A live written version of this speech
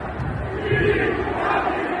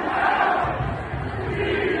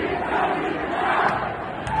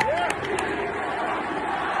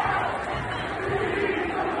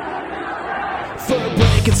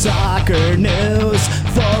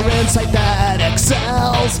site that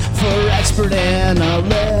excels for expert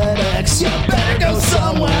analytics. You better go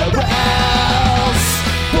somewhere else.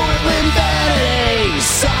 Portland Vanity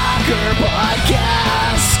Soccer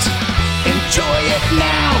Podcast. Enjoy it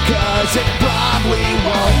now, cause it probably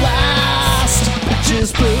won't last.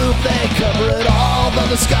 Bitches poop, they cover it all. They'll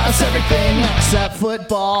discuss everything except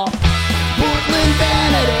football. Portland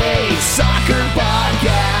Vanity Soccer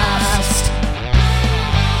Podcast.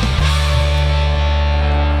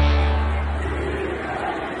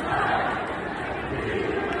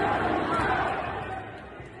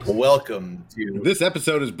 Welcome to This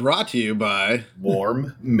episode is brought to you by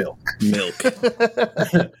Warm Milk.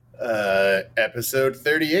 Episode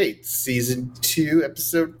 38, Season 2,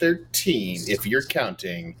 Episode 13, if you're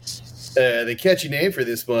counting. The catchy name for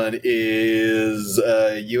this one is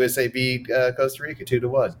USA beat Costa Rica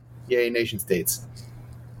 2-1. Yay, nation states.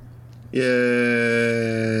 Yay.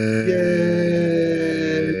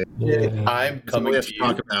 I'm coming to you.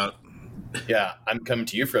 Talk about. Yeah, I'm coming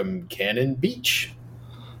to you from Cannon Beach.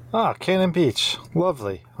 Ah, Cannon Beach.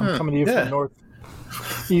 Lovely. I'm coming to you from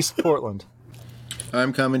northeast Portland.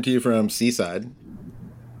 I'm coming to you from Seaside.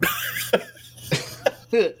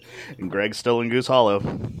 And Greg's still in Goose Hollow.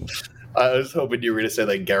 I was hoping you were going to say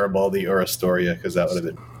like Garibaldi or Astoria, because that would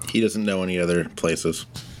have been... He doesn't know any other places.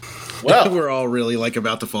 Well, we're all really like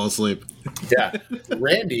about to fall asleep. Yeah.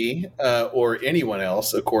 Randy, or anyone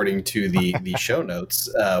else, according to the show notes,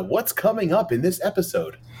 what's coming up in this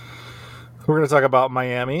episode? We're going to talk about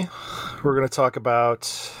Miami. We're going to talk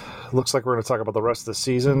about... Looks like we're going to talk about the rest of the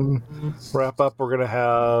season wrap up. We're going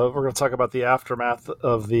to talk about the aftermath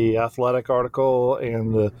of the Athletic article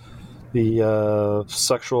and the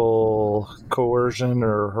sexual coercion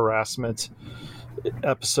or harassment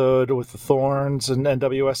episode with the Thorns and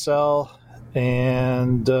NWSL,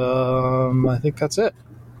 and I think that's it.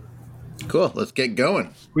 Cool. Let's get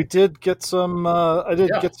going. We did get some. I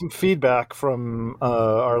did get some feedback from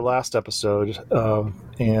our last episode,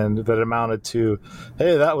 and that amounted to,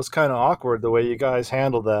 "Hey, that was kind of awkward the way you guys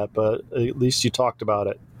handled that, but at least you talked about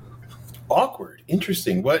it." Awkward.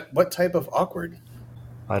 Interesting. What type of awkward?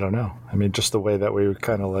 I don't know. I mean, just the way that we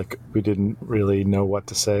kind of like we didn't really know what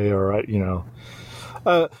to say, or you know.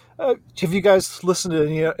 Have you guys listened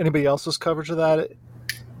to anybody else's coverage of that?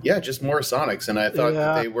 Yeah, just more Sonics, and I thought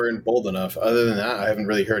that they weren't bold enough. Other than that, I haven't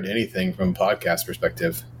really heard anything from a podcast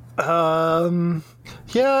perspective. Yeah,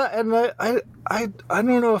 and I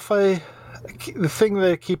don't know if the thing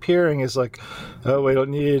that I keep hearing is like, oh, we don't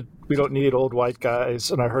need old white guys,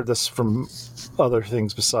 and I heard this from other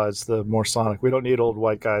things besides the more Sonic. We don't need old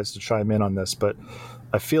white guys to chime in on this, but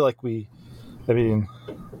I feel like you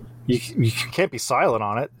can't be silent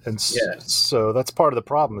on it, and so that's part of the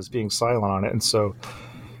problem is being silent on it, and so.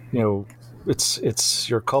 You know, it's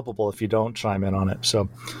you're culpable if you don't chime in on it. So,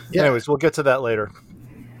 anyways, we'll get to that later.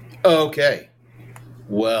 Okay.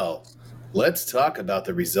 Well, let's talk about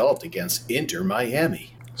the result against Inter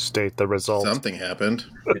Miami. State the result. Something happened.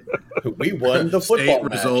 We won the football State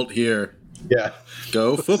match. result here. Yeah.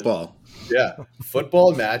 Go football. Yeah.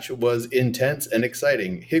 Football match was intense and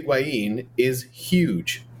exciting. Higuain is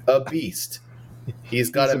huge. A beast. He's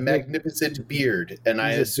got a magnificent beard, and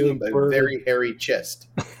I assume a very hairy chest.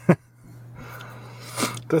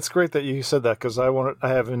 That's great that you said that, because I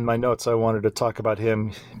have in my notes I wanted to talk about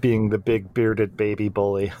him being the big bearded baby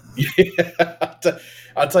bully. Yeah,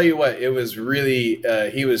 I'll tell you what, it was really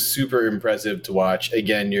he was super impressive to watch.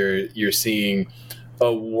 Again, you're seeing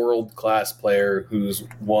a world-class player who's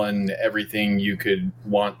won everything you could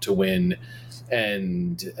want to win.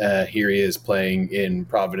 And here he is playing in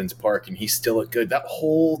Providence Park, and he's still look good. That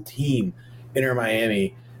whole team, Inter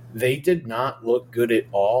Miami, they did not look good at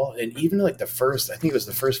all. And even like the first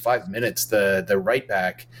 5 minutes, the right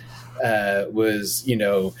back was,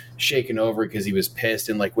 shaken over because he was pissed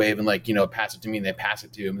and like waving like, pass it to me, and they pass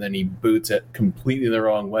it to him. And then he boots it completely the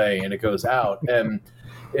wrong way and it goes out.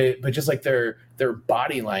 But just like their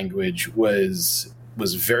body language was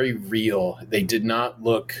very real. They did not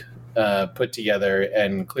look put together,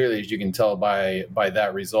 and clearly, as you can tell by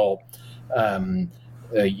that result,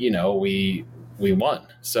 we won.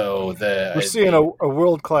 So we're seeing a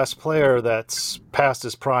world-class player that's past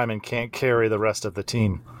his prime and can't carry the rest of the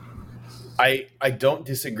team. I don't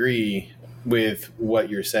disagree with what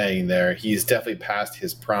you're saying there. He's definitely past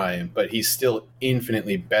his prime, but he's still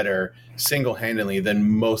infinitely better single-handedly than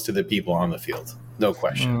most of the people on the field. No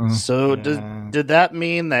question. So did that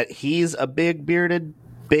mean that he's a big bearded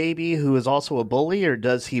baby who is also a bully, or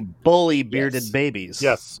does he bully bearded Yes. babies?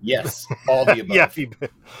 Yes, all the above. Yeah,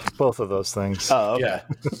 both of those things. Oh, okay. Yeah.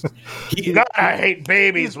 He, God, I hate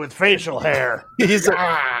babies with facial hair.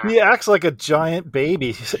 He acts like a giant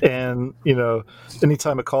baby, and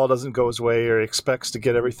anytime a call doesn't go his way or he expects to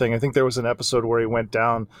get everything. I think there was an episode where he went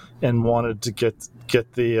down and wanted to get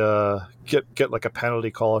like a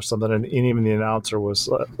penalty call or something, and even the announcer was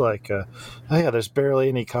like, "Oh yeah, there's barely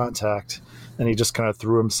any contact," and he just kind of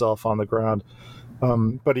threw himself on the ground.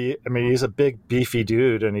 But he's a big beefy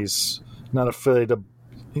dude, and he's not afraid to.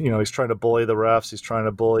 He's trying to bully the refs. He's trying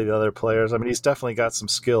to bully the other players. I mean, he's definitely got some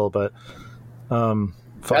skill, but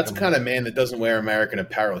that's the kind of man that doesn't wear American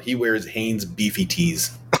Apparel. He wears Hanes beefy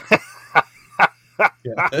tees.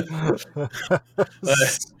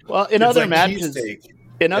 Well, in It's other like matches,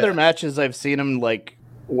 cheesesteak. matches, I've seen him like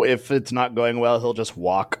if it's not going well, he'll just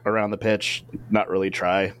walk around the pitch, not really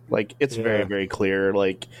try. Like it's very, very clear.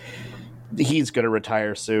 Like he's going to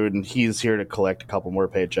retire soon. He's here to collect a couple more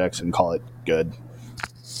paychecks and call it good.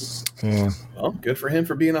 Yeah. Well, good for him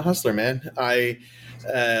for being a hustler, man.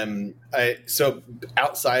 So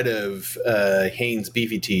outside of Hanes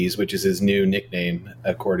Beefy Tees, which is his new nickname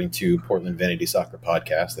according to Portland Vanity Soccer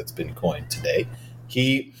Podcast that's been coined today,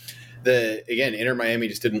 Inter Miami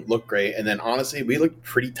just didn't look great, and then honestly, we looked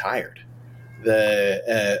pretty tired.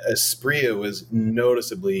 The Asprilla was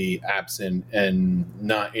noticeably absent and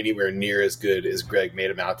not anywhere near as good as Greg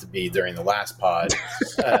made him out to be during the last pod.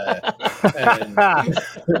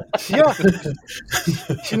 Yeah,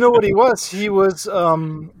 you know what he was? He was,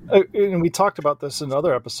 and we talked about this in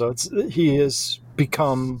other episodes. He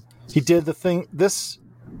did the thing.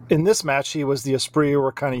 In this match, he was the Asprilla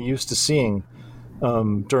we're kind of used to seeing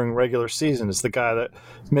during regular season. Is the guy that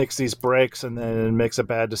makes these breaks and then makes a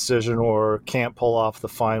bad decision or can't pull off the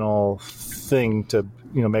final thing to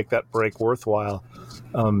make that break worthwhile.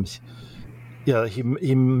 He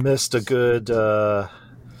missed a good.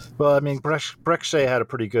 Breck Shea had a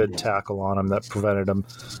pretty good tackle on him that prevented him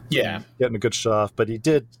getting a good shot off. But he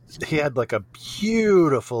had like a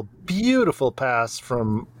beautiful, beautiful pass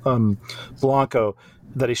from Blanco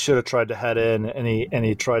that he should have tried to head in, and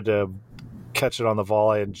he tried to catch it on the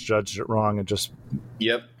volley and judged it wrong and just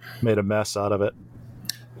made a mess out of it.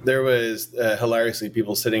 There was hilariously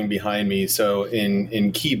people sitting behind me. So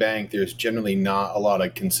in Key Bank, there's generally not a lot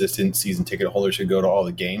of consistent season ticket holders who go to all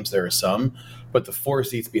the games. There are some, but the 4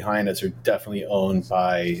 seats behind us are definitely owned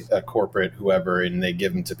by a corporate whoever, and they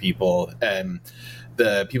give them to people. And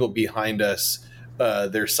the people behind us,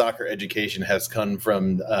 their soccer education has come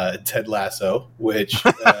from Ted Lasso, which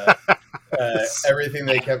everything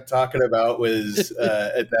they kept talking about was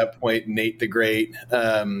at that point Nate the Great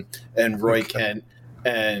and Roy Kent.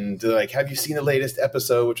 And they're like, have you seen the latest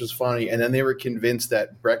episode, which was funny? And then they were convinced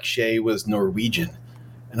that Breck Shea was Norwegian.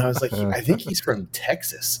 And I was like, I think he's from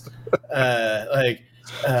Texas. To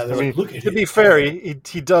be fair,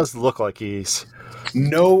 he does look like he's...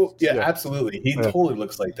 Absolutely. He totally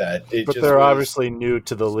looks like that. But they're obviously new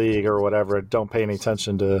to the league or whatever. Don't pay any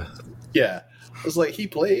attention to... Yeah. It was like he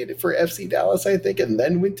played for FC Dallas, I think, and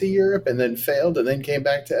then went to Europe and then failed and then came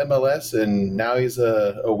back to MLS, and now he's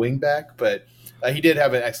a wing back. But he did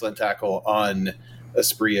have an excellent tackle on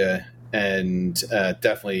Asprilla and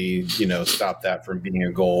definitely, stopped that from being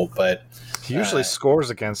a goal. But he usually scores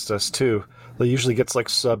against us, too. He usually gets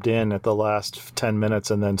subbed in at the last 10 minutes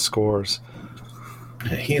and then scores.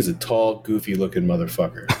 He is a tall, goofy-looking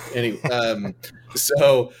motherfucker. Anyway,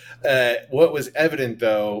 so what was evident,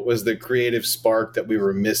 though, was the creative spark that we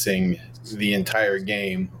were missing the entire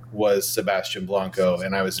game was Sebastian Blanco,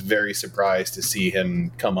 and I was very surprised to see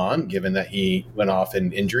him come on, given that he went off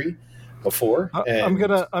in injury before. I'm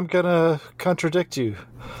gonna contradict you.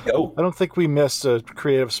 Go. I don't think we missed a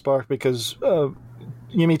creative spark because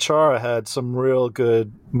Yimi Chara had some real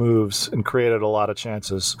good moves and created a lot of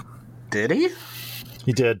chances. Did he?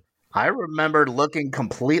 He did. I remember looking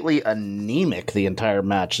completely anemic the entire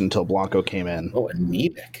match until Blanco came in. Oh,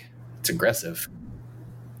 anemic. It's aggressive.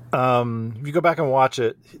 If you go back and watch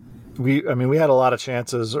it, we had a lot of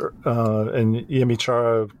chances, and Yimi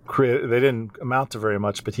Chara created. They didn't amount to very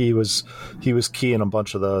much, but he was key in a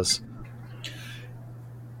bunch of those.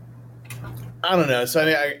 I don't know. So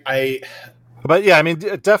But yeah,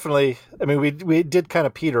 definitely. We did kind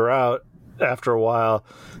of peter out after a while,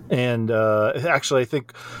 and actually, I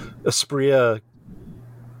think Asprilla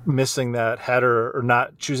missing that header or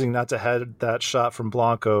not choosing not to head that shot from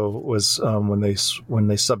Blanco was when they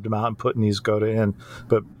subbed him out and put Niezgoda in.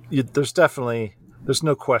 But there's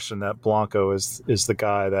no question that Blanco is the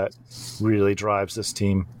guy that really drives this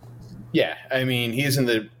team. Yeah, he's in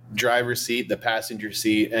the driver's seat, the passenger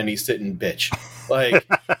seat, and he's sitting bitch. Like,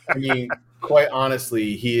 I mean, quite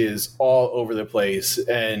honestly, he is all over the place,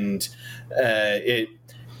 and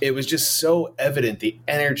it was just so evident the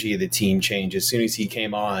energy of the team changed as soon as he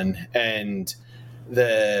came on, and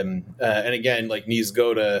and again, like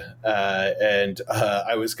Niezgoda, and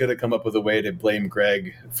I was going to come up with a way to blame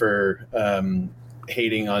Greg for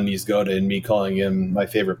hating on Niezgoda and me calling him my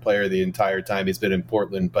favorite player the entire time he's been in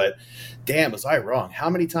Portland, but damn, was I wrong. How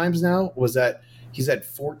many times now was that? He's had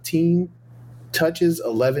 14 touches,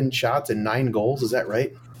 11 shots, and 9 goals. Is that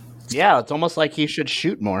right? Yeah, it's almost like he should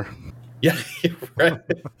shoot more. Yeah, right.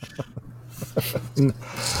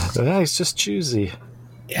 Yeah, he's just choosy.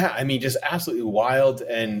 Yeah, I mean, just absolutely wild,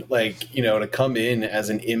 and like, you know, to come in as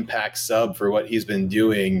an impact sub for what he's been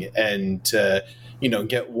doing, and to, you know,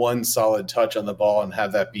 get one solid touch on the ball and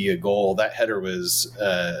have that be a goal. That header was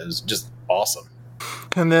just awesome.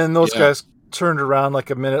 And then those guys turned around like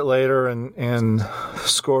a minute later and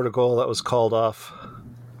scored a goal that was called off.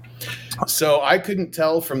 So I couldn't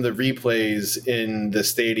tell from the replays in the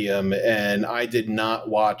stadium, and I did not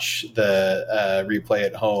watch the replay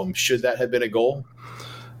at home. Should that have been a goal?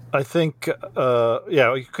 I think,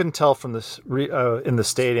 you couldn't tell from this in the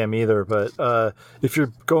stadium either. But if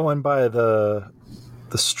you're going by the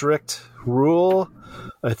strict rule,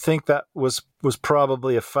 I think that was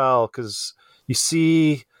probably a foul, because you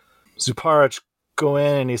see Zuparic go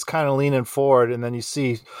in and he's kind of leaning forward, and then you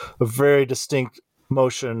see a very distinct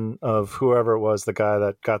motion of whoever it was, the guy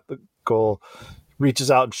that got the goal, reaches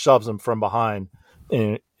out and shoves him from behind,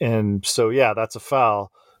 and so that's a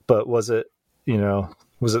foul. But was it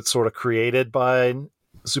sort of created by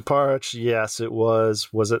Zuparic? Yes, it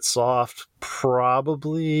was. Was it soft?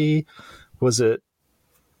 Probably. Was it?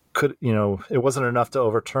 It wasn't enough to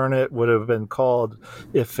overturn it. Would have been called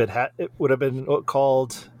if it had. It would have been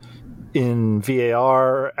called in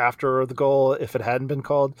VAR after the goal if it hadn't been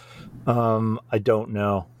called. I don't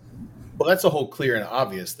know. Well, that's a whole clear and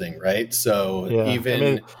obvious thing, right? So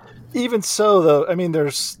even so, though, I mean,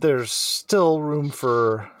 there's still room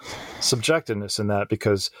for subjectiveness in that,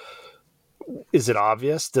 because is it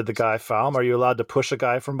obvious? Did the guy foul him? Are you allowed to push a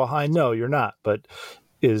guy from behind? No, you're not. But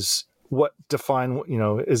is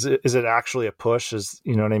it actually a push?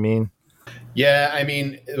 You know what I mean? Yeah, I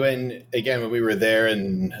mean, when we were there,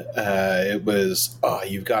 and it was,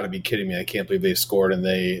 you've got to be kidding me. I can't believe they scored, and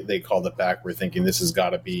they called it back. We're thinking this has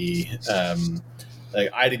got to be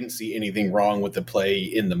I didn't see anything wrong with the play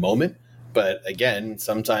in the moment. But again,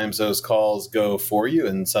 sometimes those calls go for you,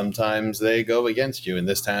 and sometimes they go against you. And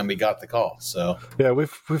this time we got the call. So yeah, we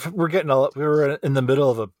were in the middle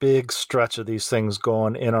of a big stretch of these things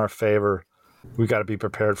going in our favor. We got to be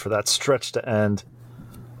prepared for that stretch to end.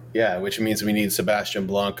 Yeah, which means we need Sebastian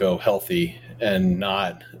Blanco healthy and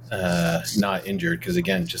not injured, because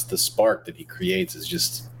again, just the spark that he creates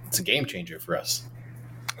it's a game changer for us.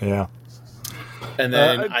 Yeah. And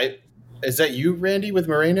then is that you, Randy, with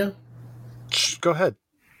Moreno? Go ahead.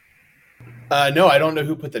 No, I don't know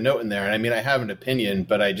who put the note in there. And I mean, I have an opinion,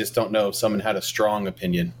 but I just don't know if someone had a strong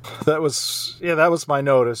opinion. That was my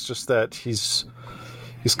note. It's just that he's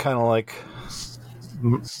kind of like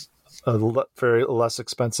a very less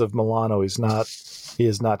expensive Milano. He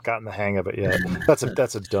has not gotten the hang of it yet.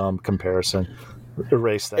 That's a dumb comparison.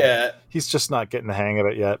 Erase that. Yeah. He's just not getting the hang of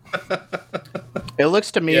it yet. It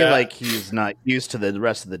looks to me like he's not used to the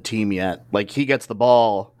rest of the team yet. Like, he gets the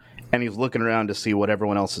ball and he's looking around to see what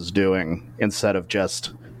everyone else is doing instead of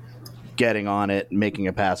just getting on it, making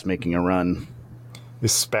a pass, making a run.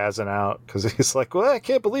 He's spazzing out because he's like, well, I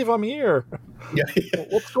can't believe I'm here. Yeah.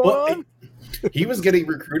 What's going on? He was getting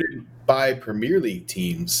recruited by Premier League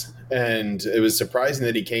teams, and it was surprising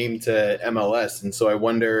that he came to MLS. And so I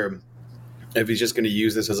wonder if he's just going to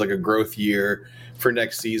use this as like a growth year for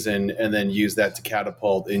next season, and then use that to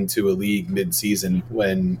catapult into a league mid-season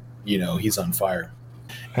when, he's on fire.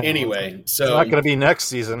 Anyway, so it's not going to be next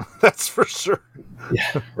season. That's for sure.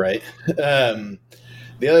 Yeah, right. The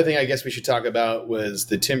other thing I guess we should talk about was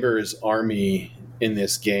the Timbers Army in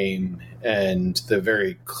this game, and the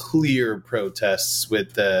very clear protests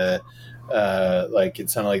with the it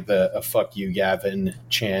sounded like a "fuck you, Gavin"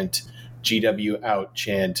 chant, GW out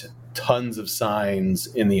chant, tons of signs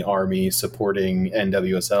in the Army supporting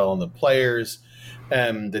NWSL and the players.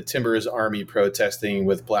 The Timbers Army protesting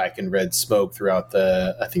with black and red smoke throughout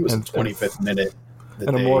the 25th minute.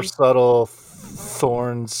 And a more subtle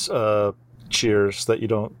Thorns cheers that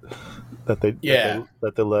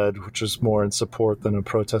they led, which is more in support than a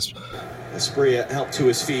protest. Espria helped to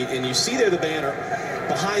his feet, and you see there the banner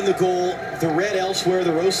behind the goal, the red elsewhere,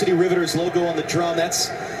 the Rose City Riveters logo on the drum. That's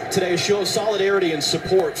today a show of solidarity and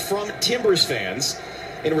support from Timbers fans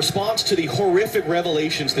In response to the horrific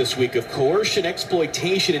revelations this week of coercion,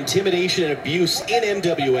 exploitation, intimidation, and abuse in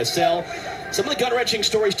NWSL, some of the gut-wrenching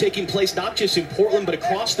stories taking place not just in Portland, but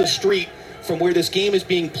across the street from where this game is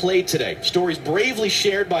being played today. Stories bravely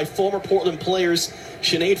shared by former Portland players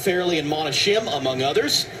Sinead Farrelly and Mona Shim, among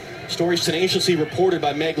others. Stories tenaciously reported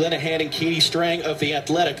by Meg Linehan and Katie Strang of The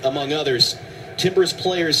Athletic, among others. Timbers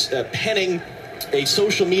players penning a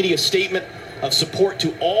social media statement of support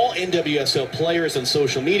to all NWSL players on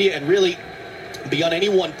social media, and really beyond any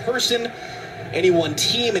one person, any one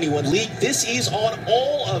team, any one league. This is on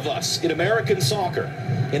all of us in American soccer.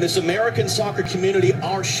 In this American soccer community,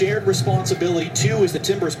 our shared responsibility too, as the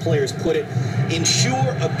Timbers players put it,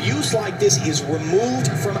 ensure abuse like this is removed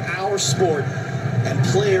from our sport and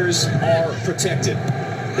players are protected.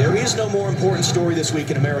 There is no more important story this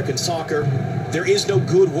week in American soccer. There is no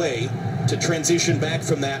good way to transition back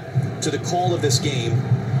from that to the call of this game,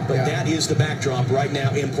 but that is the backdrop right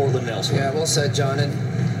now in Portland and elsewhere. Yeah, well said, John. And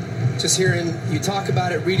just hearing you talk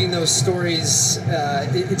about it, reading those stories,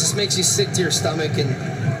 it just makes you sick to your stomach. And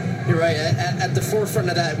you're right, at the forefront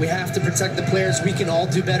of that, we have to protect the players. We can all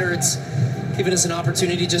do better. It's given us an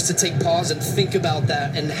opportunity just to take pause and think about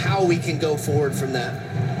that and how we can go forward from that.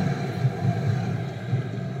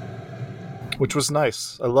 Which was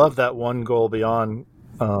nice. I love that one goal beyond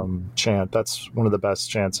chant. That's one of the best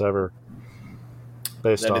chants ever.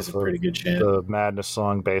 Based That off is a of pretty good chant. the Madness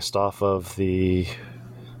song, based off of the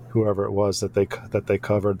whoever it was that they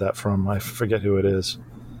covered that from. I forget who it is.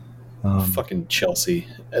 Fucking Chelsea.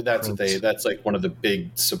 That's what Prince. that's like one of the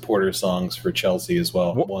big supporter songs for Chelsea as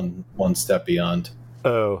well. One step beyond.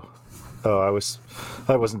 I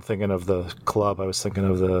wasn't thinking of the club. I was thinking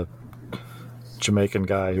of the Jamaican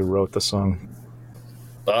guy who wrote the song.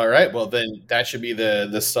 All right, well then that should be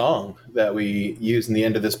the song that we use in the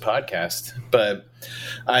end of this podcast. But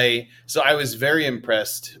I was very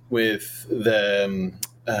impressed with the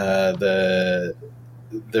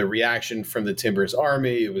reaction from the Timbers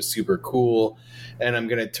Army. It was super cool, and I'm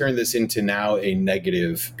going to turn this into now a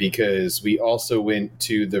negative because we also went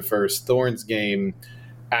to the first Thorns game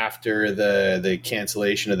after the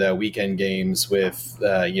cancellation of the weekend games with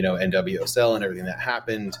NWSL and everything that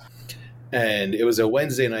happened. And it was a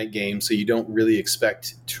Wednesday night game, so you don't really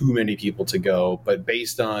expect too many people to go. But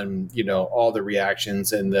based on, all the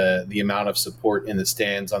reactions and the amount of support in the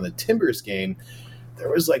stands on the Timbers game, there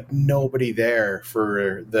was like nobody there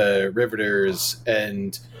for the Riveters.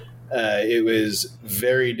 And it was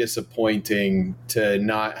very disappointing to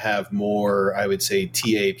not have more, I would say,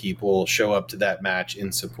 TA people show up to that match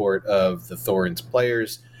in support of the Thorns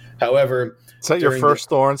players. However, Is that your first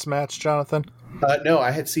Thorns match, Jonathan? No,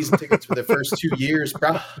 I had season tickets for the first 2 years,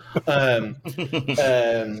 bro.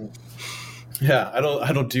 Yeah, I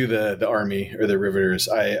don't do the Army or the Riveters.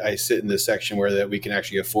 I sit in this section where that we can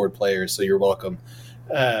actually afford players, so you're welcome.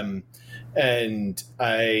 And it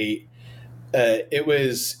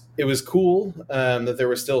was cool that there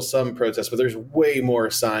was still some protests, but there's way more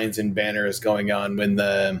signs and banners going on when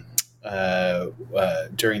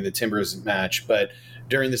during the Timbers match. But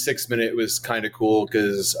during the 6th minute, it was kind of cool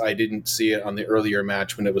because I didn't see it on the earlier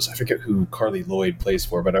match when it was, I forget who Carly Lloyd plays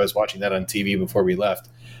for, but I was watching that on TV before we left.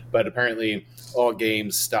 But apparently all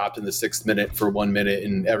games stopped in the 6th minute for 1 minute,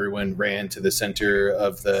 and everyone ran to the center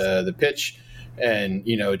of the pitch and,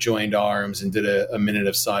 joined arms and did a minute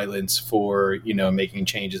of silence for, making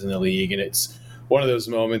changes in the league. And it's one of those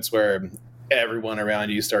moments where everyone around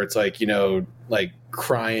you starts like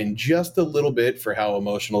crying just a little bit for how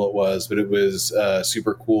emotional it was, but it was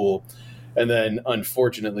super cool. And then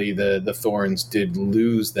unfortunately the Thorns did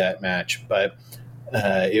lose that match, but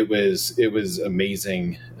it was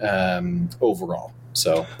amazing overall.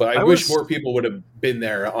 So, but I wish more people would have been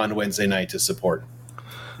there on Wednesday night to support.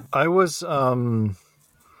 I was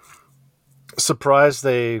surprised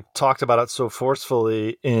they talked about it so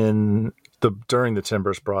forcefully during the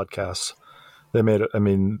Timbers broadcast. They made it. I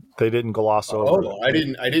mean, they didn't gloss over. Oh, I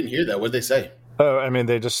didn't hear that. What did they say? Oh, I mean,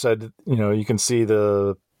 they just said, you can see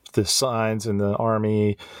the signs in the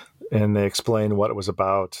Army, and they explained what it was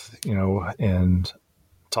about, and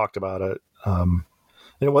talked about it.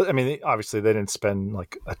 It was. I mean, obviously, they didn't spend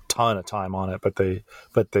like a ton of time on it, but they.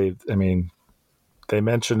 I mean, they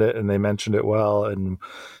mentioned it, and they mentioned it well, and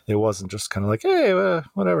it wasn't just kind of like, hey,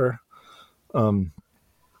 whatever.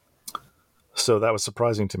 So that was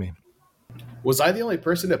surprising to me. Was I the only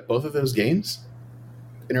person at both of those games?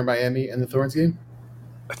 Inter Miami and the Thorns game?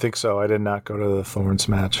 I think so. I did not go to the Thorns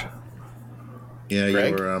match. Yeah,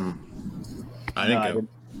 Greg? you were. I didn't go.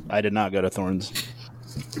 I did not go to Thorns.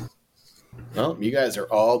 Well, you guys are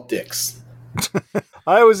all dicks.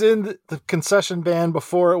 I was in the concession band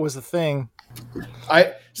before it was a thing.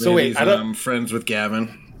 Wait, I'm friends with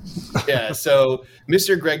Gavin. Yeah, so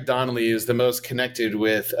Mr. Greg Donnelly is the most connected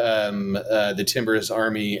with the Timbers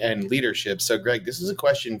Army and leadership. So, Greg, this is a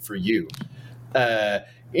question for you.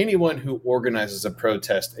 Anyone who organizes a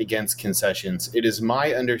protest against concessions, it is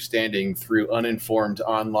my understanding through uninformed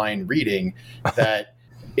online reading that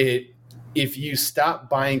if you stop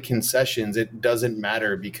buying concessions, it doesn't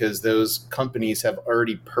matter because those companies have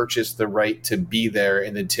already purchased the right to be there,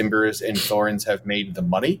 and the Timbers and Thorns have made the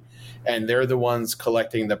money. And they're the ones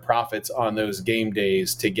collecting the profits on those game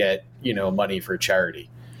days to get, money for charity.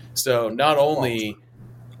 So not only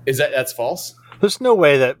that's false. There's no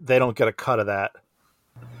way that they don't get a cut of that.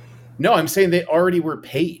 No, I'm saying they already were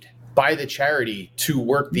paid by the charity to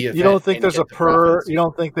work the event. You don't think there's a per? You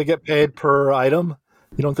don't think they get paid per item?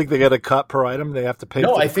 You don't think they get a cut per item? They have to pay.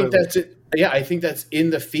 No, I think that's it. Yeah, I think that's in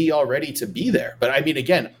the fee already to be there. But I mean,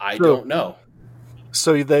 again, I don't know.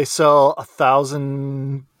 So they sell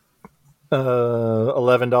 1,000.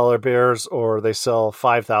 $11 beers, or they sell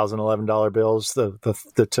 5,000 $11 bills.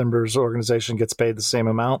 The Timbers organization gets paid the same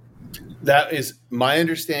amount. That is my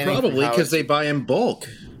understanding. Probably because they buy in bulk.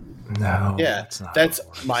 No. Yeah, that's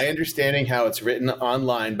my understanding. How it's written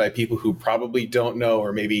online by people who probably don't know,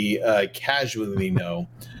 or maybe casually know.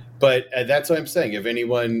 But that's what I'm saying. If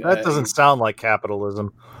anyone, that doesn't sound like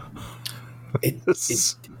capitalism.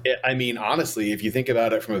 I mean, honestly, if you think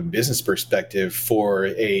about it from a business perspective, for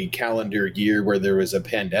a calendar year where there was a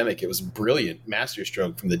pandemic, it was brilliant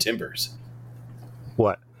masterstroke from the Timbers.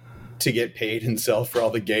 What? To get paid and sell for all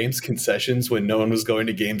the games concessions when no one was going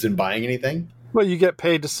to games and buying anything? Well, you get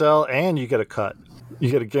paid to sell and you get a cut. You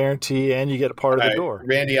get a guarantee and you get a part of the door.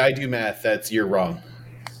 Randy, I do math. You're wrong.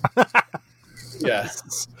 Yeah.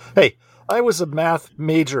 Hey, I was a math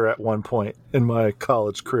major at one point in my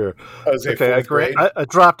college career. I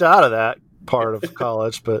dropped out of that part of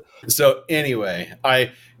college, but so anyway,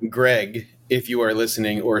 Greg, if you are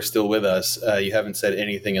listening or still with us, you haven't said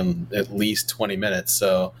anything in at least 20 minutes,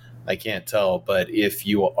 so I can't tell. But if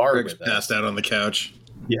you are Greg's passed out on the couch.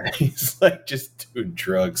 Yeah, he's like just doing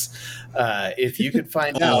drugs. If you could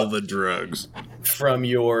find all out the drugs from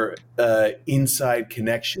your inside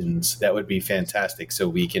connections, that would be fantastic. So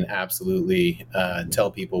we can absolutely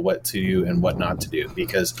tell people what to do and what not to do.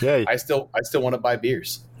 Because I still want to buy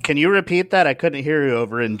beers. Can you repeat that? I couldn't hear you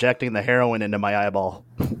over injecting the heroin into my eyeball.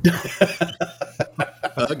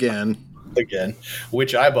 Again.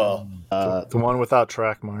 Which eyeball? The one without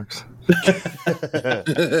track marks.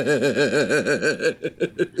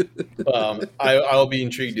 I'll be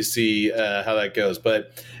intrigued to see how that goes.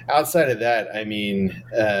 But outside of that, I mean,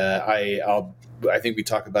 I think we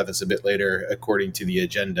talk about this a bit later according to the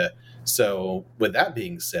agenda. So with that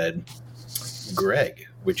being said, Greg,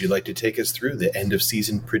 would you like to take us through the end of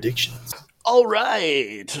season predictions? All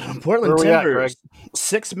right. Portland Timbers,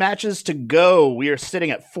 6 matches to go. We are sitting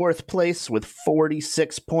at 4th place with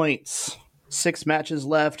 46 points. 6 matches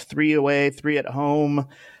left, 3 away, 3 at home.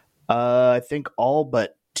 I think all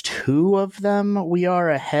but 2 of them, we are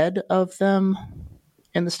ahead of them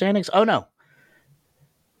in the standings. Oh, no.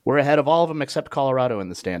 We're ahead of all of them except Colorado in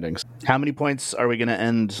the standings. How many points are we going to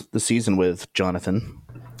end the season with, Jonathan?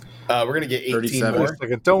 We're going to get 18 37. more.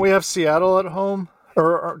 Don't we have Seattle at home?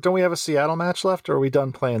 Or don't we have a Seattle match left, or are we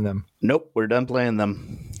done playing them? Nope, we're done playing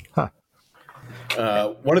them. Huh.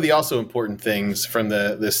 One of the also important things from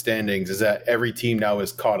the standings is that every team now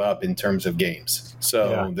is caught up in terms of games.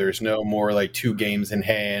 So there's no more like 2 games in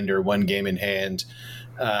hand or 1 game in hand.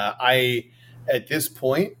 At this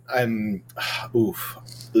point, I'm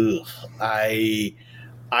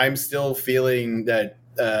still feeling that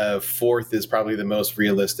 4th is probably the most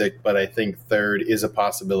realistic, but I think 3rd is a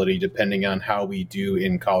possibility depending on how we do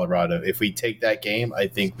in Colorado. If we take that game, I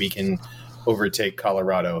think we can overtake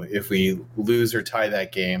Colorado. If we lose or tie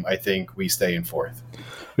that game, I think we stay in 4th.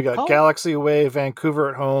 We got Galaxy away, Vancouver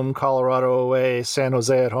at home, Colorado away, San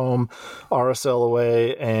Jose at home, RSL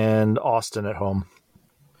away, and Austin at home.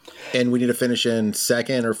 And we need to finish in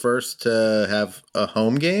 2nd or 1st to have a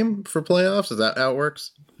home game for playoffs? Is that how it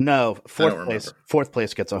works? No, 4th place. 4th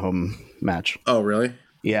place gets a home match. Oh, really?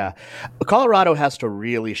 Yeah. Colorado has to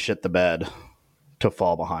really shit the bed to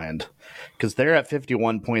fall behind because they're at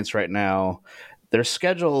 51 points right now. Their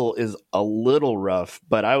schedule is a little rough,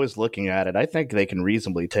 but I was looking at it. I think they can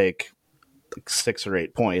reasonably take like 6 or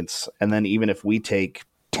 8 points. And then even if we take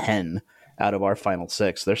 10 out of our final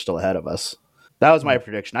 6, they're still ahead of us. That was my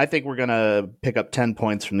prediction. I think we're going to pick up 10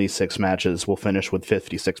 points from these 6 matches. We'll finish with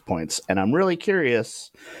 56 points. And I'm really curious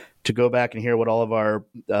to go back and hear what all of our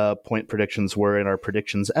point predictions were in our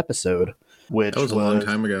predictions episode. Which that was a long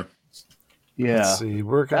time ago. Yeah. Let's see.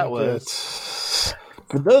 We're going to get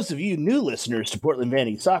For those of you new listeners to Portland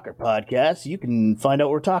Vandy Soccer Podcast, you can find out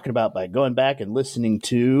what we're talking about by going back and listening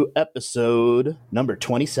to episode number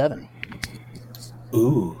 27.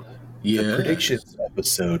 Ooh. Yeah. The predictions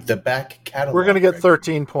episode. The back catalog. We're going to get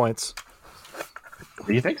 13 points.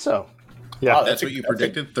 Do you think so? Yeah, Wow, That's what you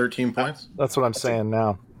predicted? 13 points? that's what I'm saying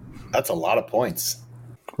now. That's a lot of points.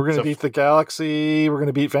 We're going to beat the Galaxy, we're going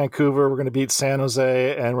to beat Vancouver, we're going to beat San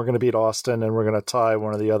Jose, and we're going to beat Austin, and we're going to tie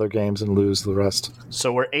one of the other games and lose the rest.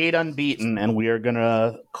 So we're 8 unbeaten, and we are going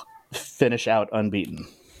to finish out unbeaten.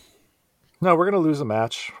 No, we're going to lose a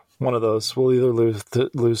match. One of those. We'll either lose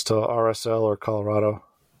to RSL or Colorado.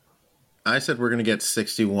 I said we're going to get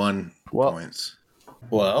 61 points.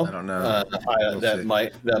 Well, I don't know.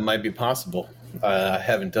 That might be possible. I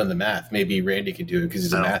haven't done the math. Maybe Randy could do it because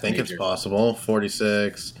he's a I don't math think major. it's possible.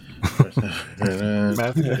 46.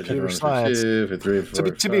 Math and computer science. 3,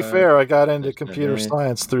 4, To be 5. fair, I got into computer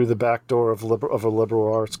science through the back door of a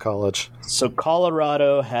liberal arts college. So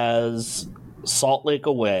Colorado has Salt Lake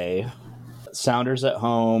away, Sounders at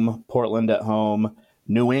home, Portland at home,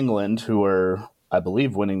 New England, who are, I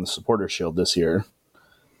believe, winning the Supporter Shield this year.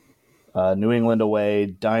 New England away,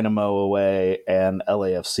 Dynamo away, and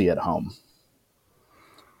LAFC at home.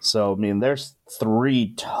 So, I mean, there's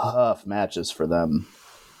 3 tough matches for them,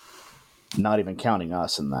 not even counting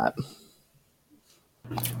us in that.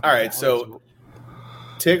 All right, so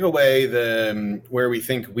take away the where we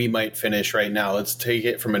think we might finish right now. Let's take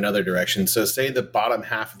it from another direction. So say the bottom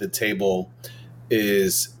half of the table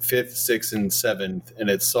is 5th, 6th, and 7th, and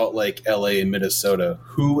it's Salt Lake, LA, and Minnesota.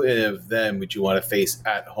 Who of them would you want to face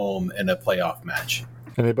at home in a playoff match?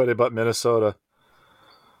 Anybody but Minnesota.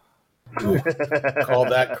 Call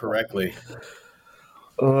that correctly.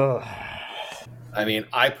 I mean,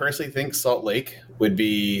 I personally think Salt Lake would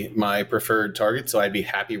be my preferred target, so I'd be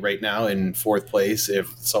happy right now in 4th place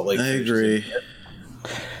if Salt Lake. I agree.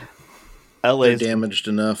 They're LA's damaged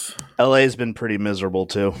enough. LA's been pretty miserable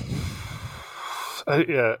too. I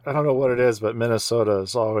don't know what it is, but Minnesota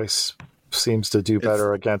always seems to do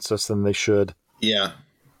better against us than they should. Yeah.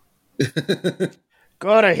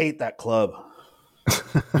 God, I hate that club.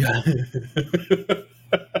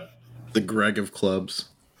 The Greg of clubs.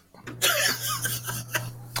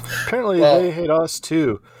 Apparently, they hate us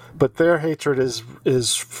too, but their hatred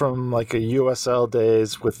is from like a USL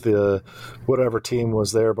days with the whatever team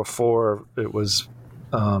was there before it was.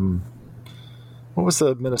 What was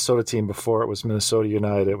the Minnesota team before it was Minnesota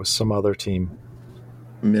United? It was some other team.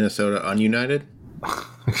 Minnesota Ununited?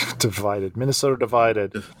 Divided. Minnesota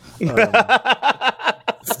divided.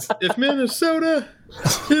 If Minnesota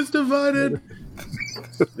is divided,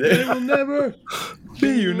 they will never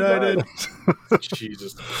be united.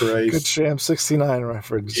 Jesus Good Christ. Sham 69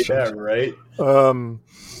 reference. Yeah, right? Yeah.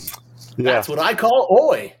 That's what I call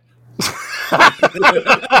Oi.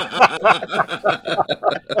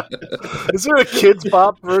 Is there a kids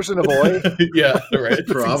pop version of Oi? Yeah, right.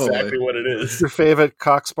 That's Probably. exactly what it is. Your favorite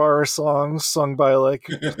Coxbar songs sung by like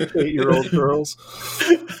 8-year-old girls?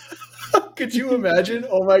 Could you imagine?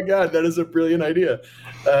 Oh my God, that is a brilliant idea.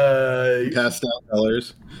 Pastel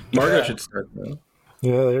colors. Margo Yeah. should start though.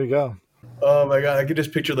 Yeah, there you go. Oh my God, I could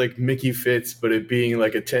just picture like Mickey Fitz, but it being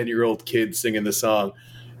like a 10-year-old kid singing the song.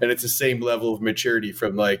 And it's the same level of maturity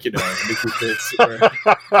from like, Mickey Fitz.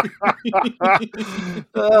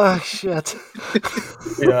 Oh, shit.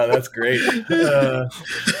 Yeah, that's great.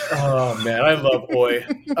 Oh man, I love Oi.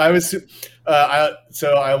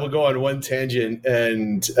 So I will go on one tangent,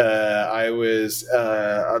 and I was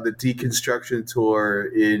on the deconstruction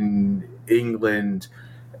tour in England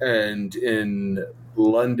and in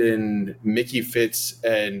London. Mickey Fitz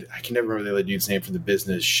and I can never remember the other dude's name from the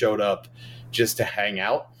business showed up just to hang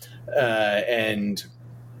out, and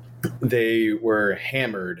they were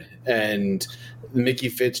hammered, and Mickey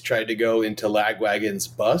Fitz tried to go into Lagwagon's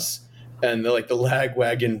bus, and the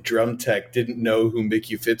Lagwagon drum tech didn't know who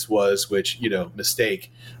Mickey Fitz was, which,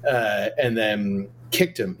 mistake, and then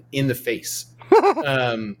kicked him in the face.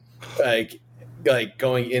 Like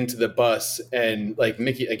going into the bus, and like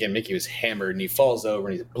Mickey was hammered, and he falls over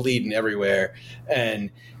and he's bleeding everywhere, and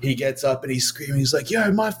he gets up and he's screaming, he's like,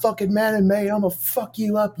 "You're my fucking man and mate, I'm gonna fuck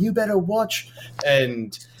you up, you better watch."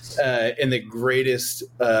 And in the greatest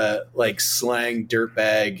slang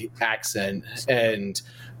dirtbag accent, and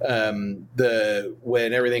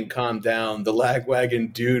when everything calmed down, the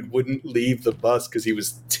Lagwagon dude wouldn't leave the bus because he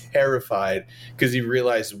was terrified, because he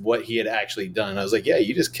realized what he had actually done. I was like, yeah,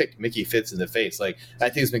 you just kicked Mickey Fitz in the face. Like, I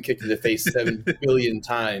think he's been kicked in the face 7 billion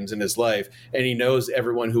times in his life, and he knows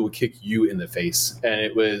everyone who will kick you in the face. And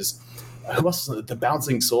it was, who else? The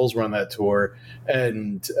Bouncing Souls were on that tour,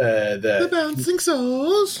 and The Bouncing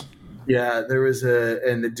Souls. Yeah, there was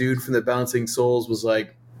and the dude from the Bouncing Souls was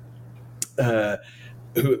like,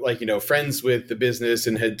 who, like, friends with the business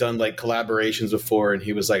and had done like collaborations before, and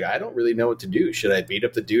he was like, I don't really know what to do. Should I beat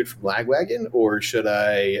up the dude from Lagwagon, or should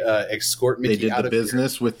I escort Mickey out of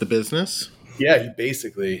business with the business? Yeah, he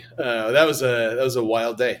basically. That was a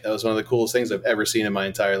wild day. That was one of the coolest things I've ever seen in my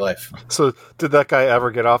entire life. So, did that guy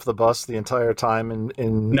ever get off the bus the entire time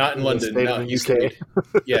in not in London? No, he stayed.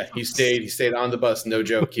 Yeah, he stayed. He stayed on the bus. No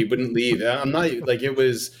joke. He wouldn't leave. I'm not like, it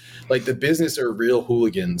was like the business are real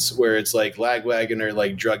hooligans, where it's like Lagwagon are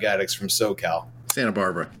like drug addicts from SoCal, Santa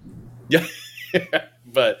Barbara. Yeah,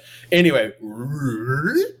 but anyway,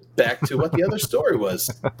 back to what the other story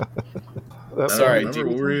was. Sorry, what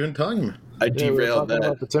were we even talking about? I derailed that.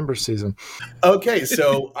 About the timber season. Okay,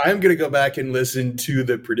 so I'm going to go back and listen to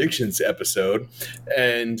the predictions episode.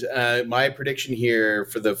 And my prediction here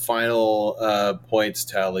for the final points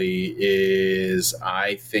tally is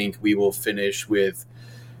I think we will finish with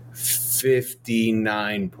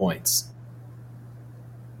 59 points.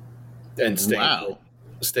 And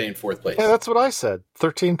stay in fourth place. Yeah, that's what I said.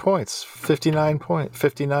 13 points. 59.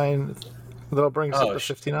 That'll bring us up to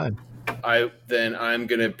 59. I'm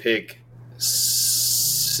going to pick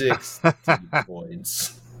 60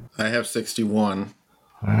 points. I have 61.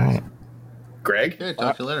 All right. Greg? Okay,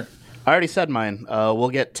 talk to you later. I already said mine. We'll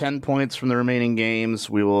get 10 points from the remaining games.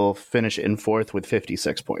 We will finish in fourth with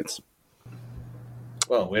 56 points.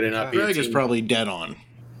 Well, way to not be. Greg is probably dead on.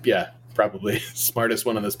 Yeah, probably. Smartest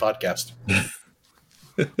one on this podcast.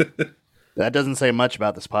 That doesn't say much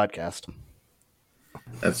about this podcast.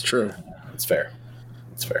 That's true. It's fair.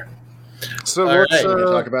 It's fair. So All let's right.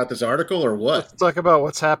 Talk about this article or what? let's talk about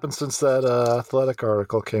what's happened since that Athletic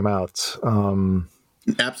article came out.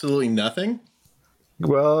 Absolutely nothing.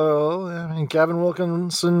 Well, I mean, Gavin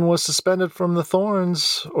Wilkinson was suspended from the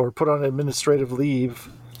Thorns or put on administrative leave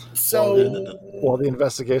So while the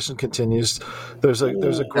investigation continues. There's a That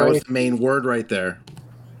was great the main word right there.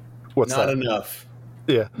 what's not that? enough.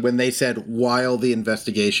 Yeah. When they said while the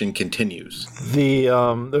investigation continues.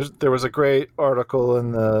 There was a great article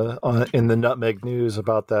in the Nutmeg News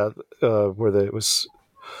about that, where it was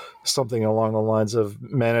something along the lines of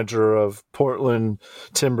general manager of Portland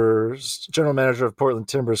Timbers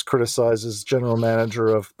criticizes general manager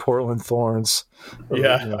of Portland Thorns.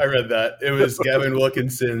 Yeah, I read that. It was Gavin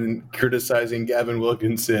Wilkinson criticizing Gavin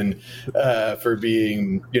Wilkinson for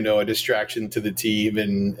being, a distraction to the team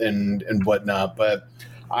and whatnot. But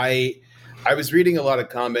I was reading a lot of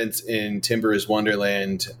comments in Timbers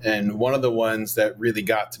Wonderland, and one of the ones that really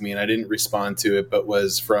got to me, and I didn't respond to it, but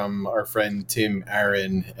was from our friend Tim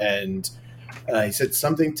Aaron, and he said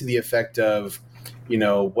something to the effect of,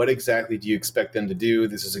 what exactly do you expect them to do?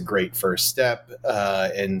 This is a great first step,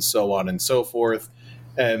 and so on and so forth.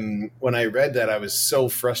 And when I read that, I was so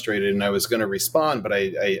frustrated, and I was going to respond, but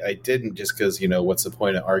I didn't, just because, what's the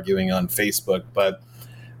point of arguing on Facebook? But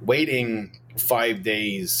waiting 5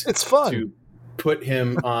 days, It's fun to put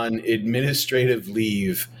him on administrative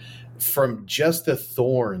leave from just the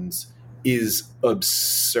Thorns is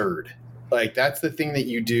absurd. Like, that's the thing that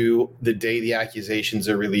you do the day the accusations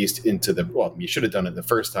are released into you should have done it the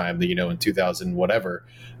first time, in 2000 whatever,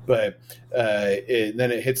 but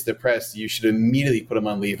then it hits the press. You should immediately put him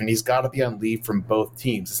on leave, and he's got to be on leave from both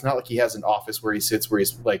teams. It's not like he has an office where he sits, where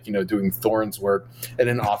he's doing Thorns work, and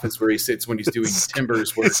an office where he sits when he's doing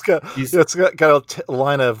Timbers work. It's got a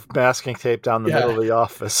line of masking tape down the middle of the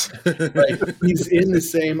office. Like, he's in the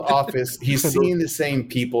same office. He's seeing the same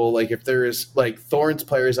people. Like, if there's Thorns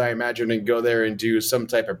players, I imagine, and go there and do some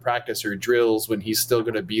type of practice or drills when he's still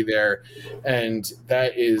going to be there, and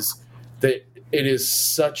it is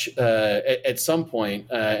such at some point,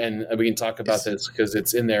 and we can talk about this because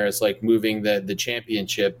it's in there. It's like moving the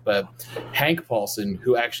championship, but Hank Paulson,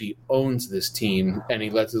 who actually owns this team, and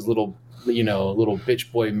he lets his little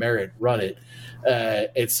bitch boy Merritt run it.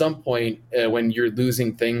 At some point, when you're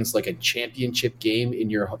losing things like a championship game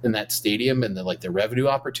in that stadium and the revenue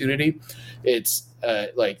opportunity, it's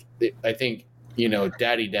I think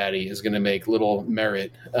Daddy is going to make little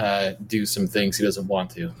Merritt do some things he doesn't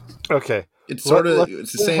want to. Okay. It's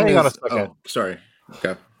it's the same hang on a as. second. Oh, sorry.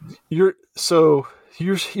 Okay. You're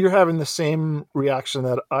having the same reaction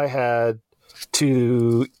that I had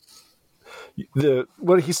to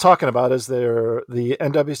what he's talking about is the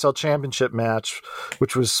NWSL Championship match,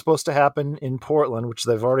 which was supposed to happen in Portland, which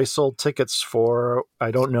they've already sold tickets for.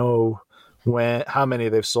 I don't know how many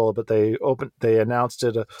they've sold, but they announced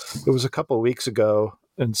it. It was a couple of weeks ago,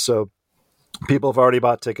 and so people have already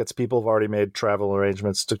bought tickets. People have already made travel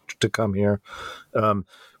arrangements to come here.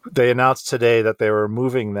 They announced today that they were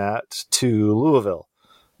moving that to Louisville.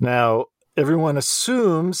 Now, everyone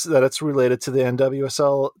assumes that it's related to the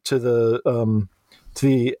NWSL, to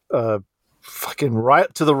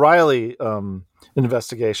the Riley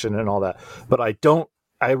investigation and all that. But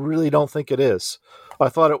I really don't think it is. I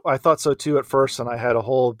thought so too at first, and I had a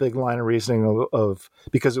whole big line of reasoning of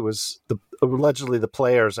because it was allegedly the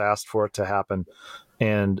players asked for it to happen,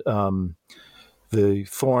 and the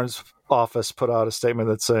Thorns office put out a statement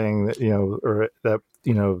that's saying that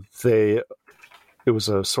it was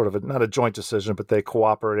a sort of not a joint decision, but they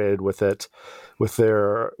cooperated with it, with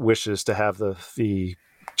their wishes to have the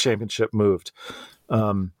championship moved.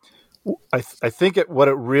 I think what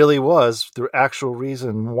it really was, the actual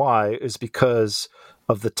reason why, is because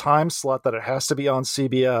of the time slot that it has to be on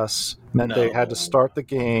CBS meant they had to start the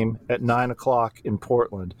game at 9:00 in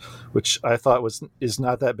Portland, which I thought is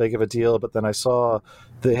not that big of a deal. But then I saw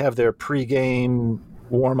they have their pregame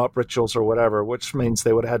warm-up rituals or whatever, which means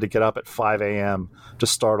they would have had to get up at 5 a.m. to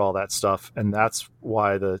start all that stuff, and that's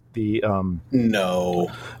why No,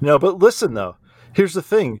 but listen though. Here's the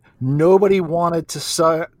thing: nobody wanted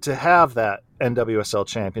to have that NWSL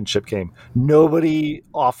championship game. Nobody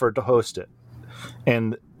offered to host it,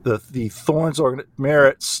 and the Thorns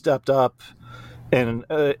Merit stepped up and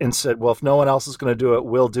said, "Well, if no one else is going to do it,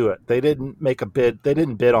 we'll do it." They didn't make a bid. They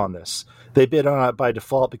didn't bid on this. They bid on it by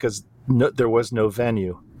default because there was no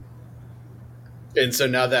venue. And so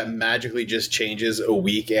now that magically just changes a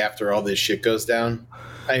week after all this shit goes down.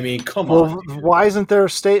 I mean, come on. Dude. Why isn't there a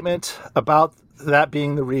statement about that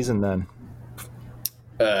being the reason then?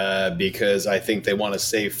 Because I think they want to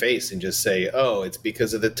save face and just say, "Oh, it's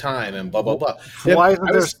because of the time," and blah blah blah. Why isn't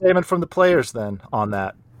there a statement from the players then on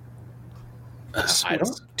that? I don't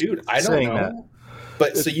know. That.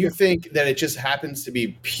 But so you think that it just happens to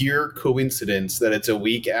be pure coincidence that it's a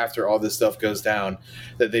week after all this stuff goes down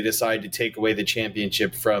that they decide to take away the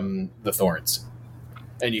championship from the Thorns,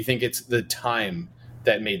 and you think it's the time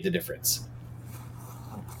that made the difference?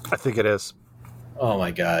 I think it is. Oh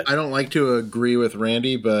my God. I don't like to agree with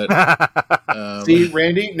Randy, but see,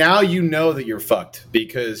 Randy, now you know that you're fucked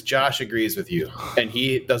because Josh agrees with you and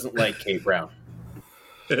he doesn't like Kate Brown.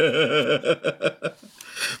 But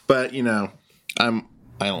I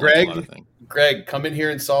don't Greg, like a lot of things. Greg, come in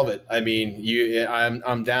here and solve it. I mean,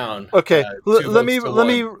 I'm down. Okay, let me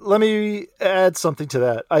add something to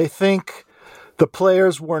that. I think the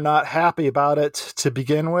players were not happy about it to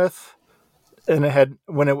begin with. And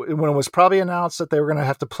when it was probably announced that they were going to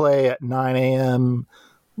have to play at 9 a.m.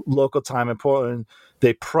 local time in Portland,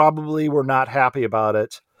 they probably were not happy about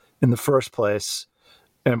it in the first place.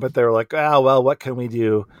 But they were like, well, what can we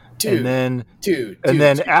do? Shut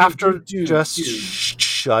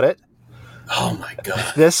it. Oh my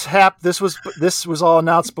God. This was all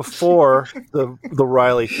announced before the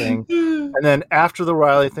Riley thing. And then after the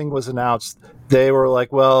Riley thing was announced, they were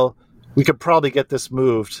like, well, we could probably get this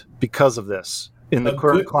moved because of this. In the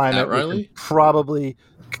current climate, we could probably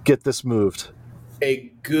get this moved.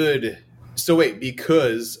 So wait,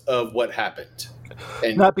 because of what happened?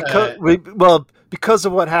 And, not because because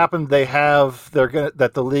of what happened,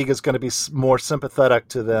 that the league is going to be more sympathetic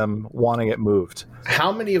to them wanting it moved.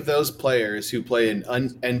 How many of those players who play in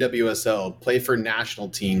NWSL play for national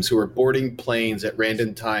teams who are boarding planes at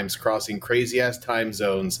random times, crossing crazy-ass time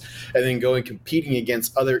zones, and then going competing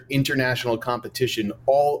against other international competition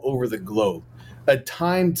all over the globe? A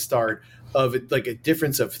time start of like a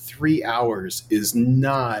difference of 3 hours is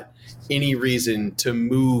not any reason to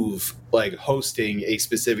move like hosting a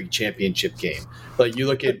specific championship game. Like you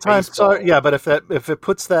look at time start, yeah, but if it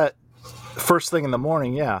puts that first thing in the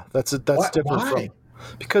morning, yeah, that's different. Why?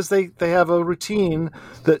 Because they have a routine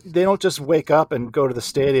that they don't just wake up and go to the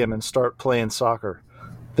stadium and start playing soccer.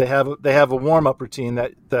 They have a warm up routine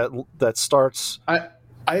that starts.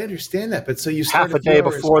 I understand that, but so you start half a day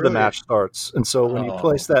before the match starts, and so when you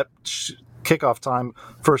place that kickoff time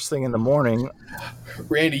first thing in the morning.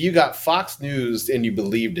 Randy, you got Fox News and you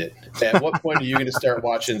believed it. At what point are you going to start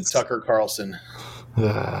watching Tucker Carlson?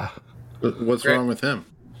 What's wrong with him?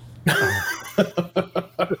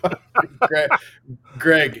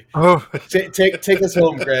 Greg, take us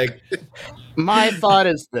home, Greg. My thought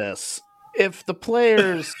is this: if the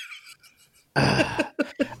players.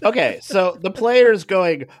 Okay, so the players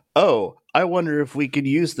going, oh, I wonder if we could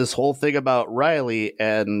use this whole thing about Riley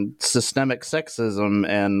and systemic sexism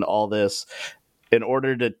and all this in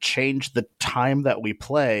order to change the time that we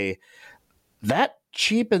play. That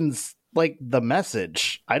cheapens like the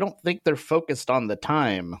message. I don't think they're focused on the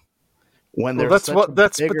time when they're but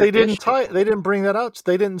they didn't bring that out.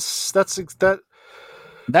 They didn't.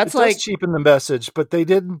 That's it like does cheapen the message, but they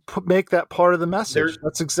didn't make that part of the message. There-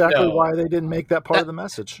 That's exactly no. why they didn't make that part of the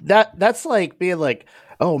message. that's like being like,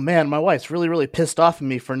 oh man, my wife's really, really pissed off at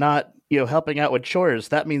me for not, helping out with chores.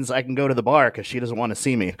 That means I can go to the bar because she doesn't want to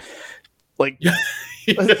see me. Like,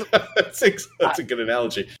 that's a good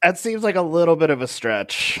analogy. that seems like a little bit of a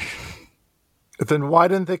stretch. Then why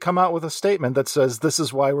didn't they come out with a statement that says this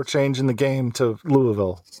is why we're changing the game to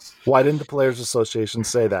Louisville? Why didn't the Players Association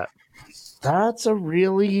say that? That's a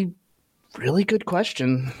really, really good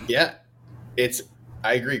question. Yeah,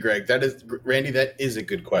 I agree, Greg. Randy. That is a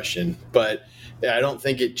good question, but I don't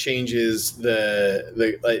think it changes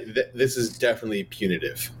this is definitely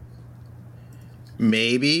punitive.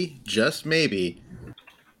 Maybe, just maybe,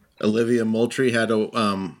 Olivia Moultrie had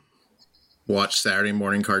to watch Saturday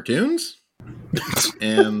morning cartoons,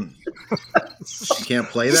 and she can't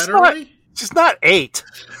play that early. She's not 8.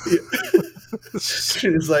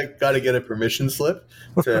 She's like, got to get a permission slip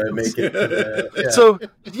to make it. Yeah. So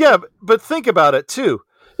yeah, but think about it too.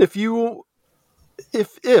 If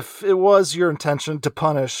it was your intention to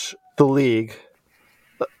punish the league,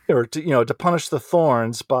 or to punish the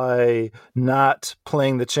Thorns by not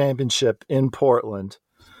playing the championship in Portland,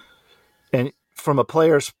 and from a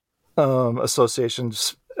players'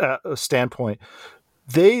 association's standpoint,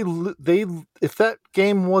 they if that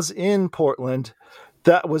game was in Portland,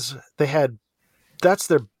 that's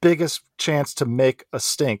their biggest chance to make a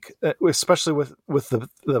stink, especially with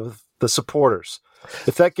the supporters.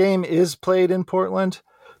 If that game is played in Portland,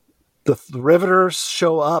 the Riveters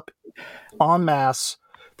show up en masse.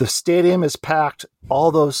 The stadium is packed.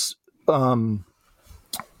 All those and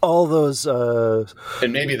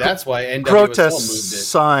maybe that's why NWSL protest moved it.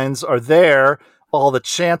 signs are there. All the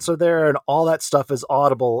chants are there, and all that stuff is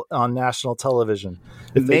audible on national television.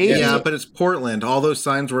 Yeah, but it's Portland. All those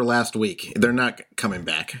signs were last week. They're not coming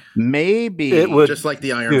back. Maybe it would, just like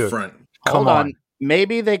the Iron Front. Hold on.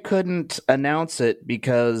 Maybe they couldn't announce it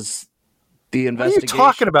because the investigation. What are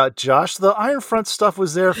you talking about, Josh? The Iron Front stuff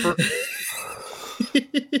was there for.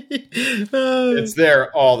 It's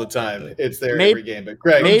there all the time. It's there every game. But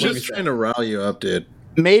Greg, I'm just trying to rile you up, dude.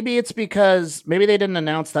 Maybe it's because they didn't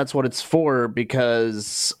announce that's what it's for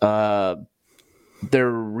because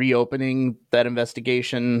they're reopening that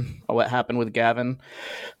investigation, what happened with Gavin.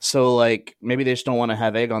 So, maybe they just don't want to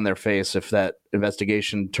have egg on their face if that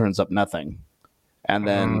investigation turns up nothing. And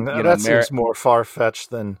then, that seems more far-fetched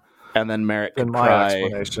than Merritt in my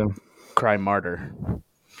explanation. Cry martyr.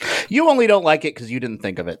 You only don't like it because you didn't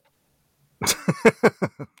think of it.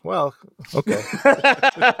 Well, okay.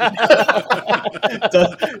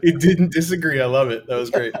 He didn't disagree. I love it. That was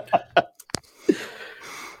great.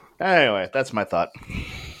 Anyway, that's my thought.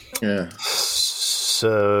 Yeah.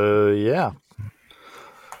 So yeah.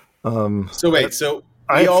 So wait. So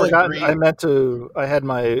I all forgot. agree. I had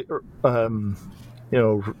my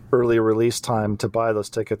early release time to buy those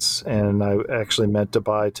tickets, and I actually meant to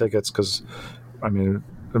buy tickets because,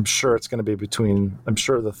 I'm sure it's going to be I'm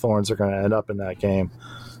sure the Thorns are going to end up in that game.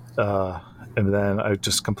 And then I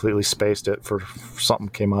just completely spaced it for something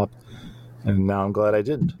came up, and now I'm glad I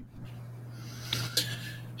didn't.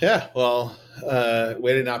 Yeah, well,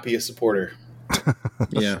 way to not be a supporter.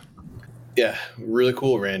 Yeah. Yeah, really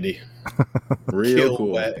cool, Randy. Real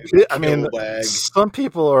cool. Some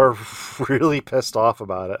people are really pissed off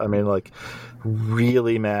about it.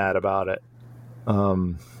 Really mad about it.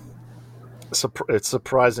 It's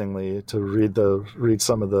surprisingly to read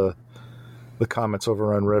some of the comments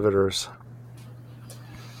over on Riveters.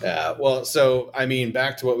 Yeah, well, so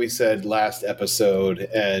back to what we said last episode,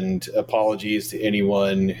 and apologies to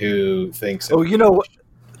anyone who thinks. Oh, you know what?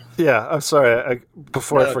 Yeah, I'm sorry. I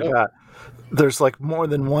forgot, there's more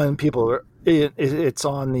than one people. It's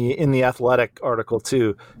on in the Athletic article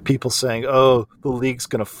too. People saying, "Oh, the league's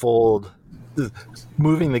going to fold." They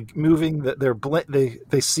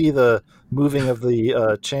see the moving of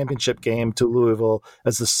the championship game to Louisville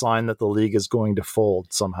as the sign that the league is going to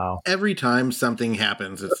fold somehow. Every time something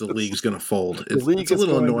happens, it's the league's going to fold. It's a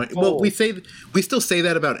little annoying. Well, we still say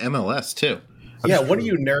that about MLS too. Yeah, one of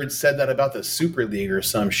you nerds said that about the Super League or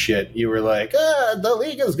some shit. You were like, the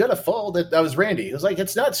league is going to fold. That was Randy. He was like,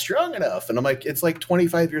 it's not strong enough. And I'm like, it's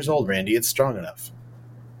 25 years old, Randy. It's strong enough.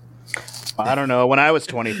 I don't know. When I was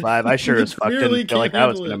 25, I sure as fuck didn't feel like I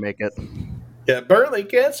was going to make it. Yeah, Burnley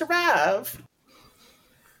can't survive.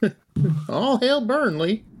 All hail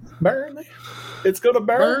Burnley. Burnley. It's going to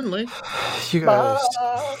burn. Burnley. You guys,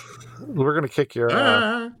 we're going to kick your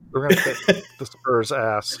ass. We're going to kick the Spurs'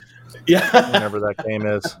 ass. Yeah. Whenever that game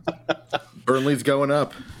is. Burnley's going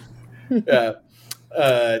up. To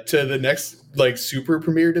the next like Super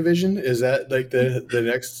Premier Division? Is that like the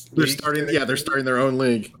next? They're league? starting. Yeah, they're starting their own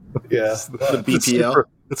league. Yeah, The BPL.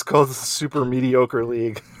 It's called the Super Mediocre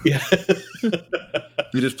League. yeah.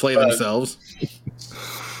 You just play themselves.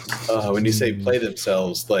 When you say play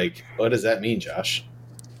themselves, like what does that mean, Josh?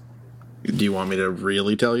 Do you want me to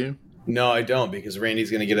really tell you? No, I don't, because Randy's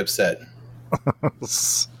going to get upset.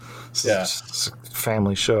 Yeah. It's a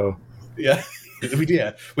family show. Yeah, we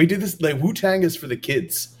do this. Like Wu-Tang is for the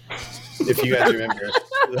kids, if you guys remember.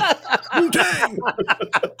 Wu-Tang!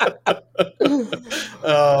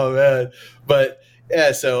 Oh man, but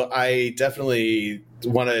yeah. So I definitely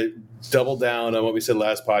want to double down on what we said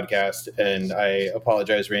last podcast, and I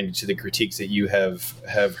apologize, Randy, to the critiques that you have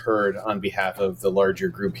heard on behalf of the larger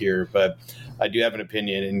group here. But I do have an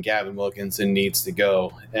opinion, and Gavin Wilkinson needs to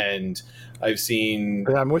go. And I've seen.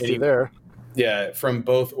 Yeah, I'm with you there. Yeah, from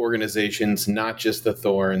both organizations, not just the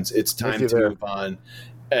Thorns. It's time to move on,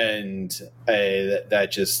 and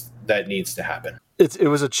that needs to happen. It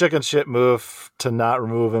was a chicken shit move to not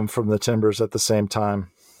remove him from the Timbers at the same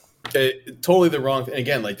time. Totally the wrong thing.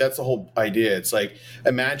 Again, like that's the whole idea. It's like,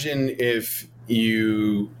 imagine if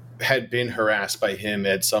you had been harassed by him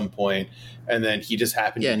at some point, and then he just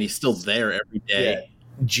happened. Yeah, and he's still there every day.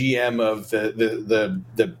 Yeah, GM of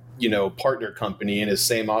the partner company in his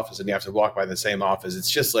same office, and you have to walk by the same office.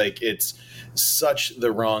 It's just like, it's such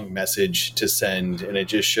the wrong message to send, and it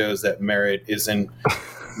just shows that Merritt isn't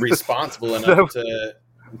responsible enough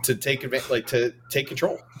to take advantage, like to take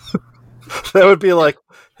control. That would be like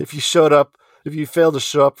if you failed to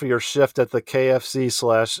show up for your shift at the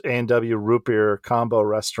KFC / A&W root beer combo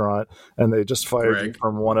restaurant, and they just fired you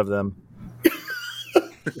from one of them.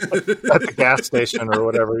 At the gas station or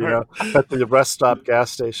whatever, at the rest stop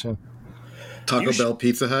gas station. Taco Bell,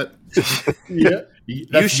 Pizza Hut. Yeah,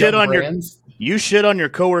 you shit on your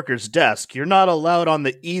coworker's desk. You're not allowed on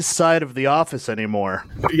the east side of the office anymore.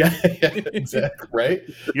 Yeah, exactly. Right.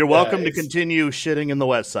 You're welcome to continue shitting in the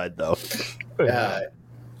west side, though.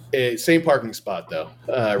 Same parking spot though,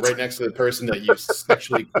 right next to the person that you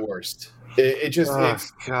sexually coerced. It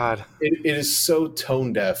is so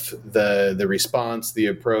tone deaf, the response, the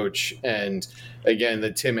approach. And again,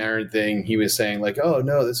 the Tim Aaron thing, he was saying like, oh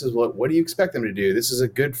no, this is what do you expect them to do? This is a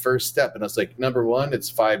good first step. And I was like, number one, it's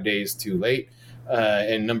 5 days too late.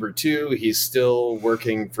 And number two, he's still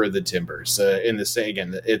working for the Timbers. In the same,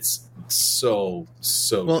 again, it's so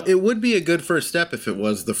well, dumb. it would be a good first step if it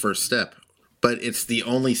was the first step, but it's the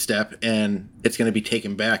only step, and it's going to be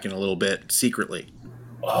taken back in a little bit secretly.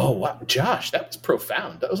 Oh, wow. Josh, that was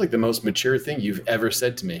profound. That was like the most mature thing you've ever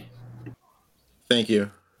said to me. Thank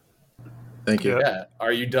you. Yeah.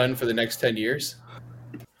 Are you done for the next 10 years?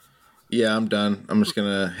 Yeah, I'm done. I'm just going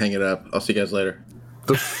to hang it up. I'll see you guys later.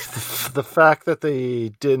 The fact that they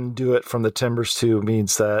didn't do it from the Timbers too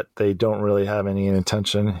means that they don't really have any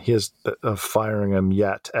intention of firing him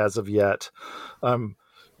as of yet.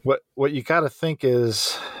 What you got to think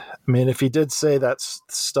is, I mean, if he did say that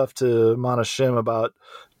stuff to Monashim about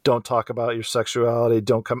don't talk about your sexuality,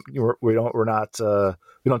 we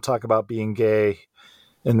don't talk about being gay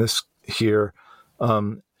in this here.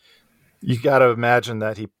 You got to imagine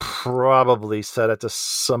that he probably said it to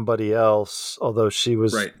somebody else, although she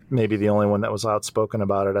was maybe the only one that was outspoken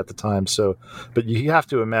about it at the time. So, but you have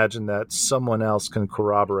to imagine that someone else can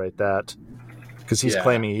corroborate that, because he's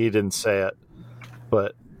claiming he didn't say it.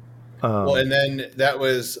 But well, and then that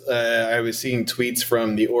was I was seeing tweets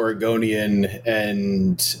from the Oregonian,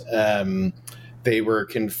 and they were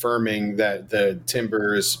confirming that the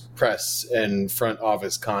Timbers press and front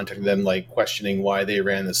office contacted them, like questioning why they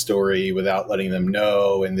ran the story without letting them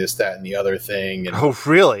know, and this, that, and the other thing. And, oh,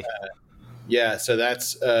 really? Yeah. So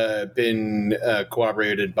that's been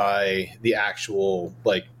corroborated by the actual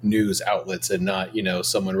like news outlets, and not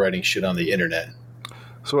someone writing shit on the internet.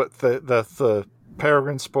 So what the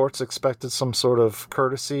Peregrine Sports expected some sort of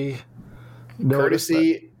courtesy,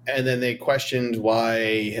 and then they questioned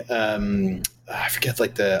why. I forget,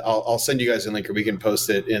 like I'll send you guys a link, or we can post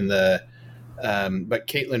it in the. But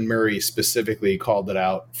Caitlin Murray specifically called it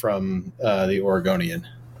out from the Oregonian.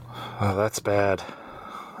 Oh, that's bad.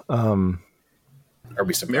 Are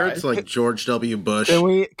we surprised? Merritt's like George W. Bush. Can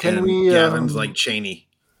we? Gavin's like Cheney.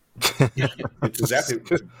 It's exactly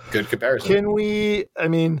good comparison. Can we? I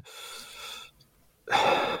mean,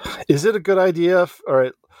 is it a good idea? All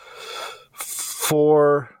right.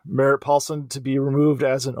 For Merritt Paulson to be removed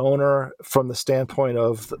as an owner from the standpoint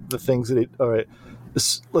of the things that all right,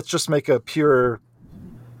 let's just make a pure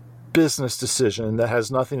business decision that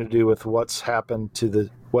has nothing to do with what's happened to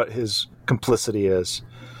what his complicity is.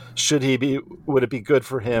 Would it be good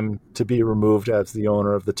for him to be removed as the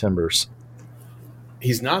owner of the Timbers?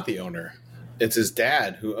 He's not the owner. It's his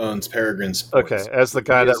dad who owns Peregrine Sports. Okay, as the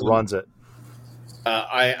guy He that isn't- runs it.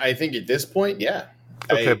 I think at this point, yeah.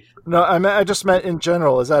 Okay. No, I just meant in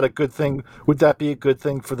general. Is that a good thing? Would that be a good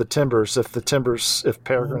thing for the Timbers if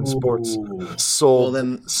Peregrine Sports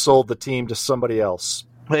sold the team to somebody else?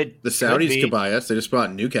 The Saudis could buy us. They just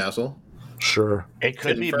bought Newcastle. Sure. It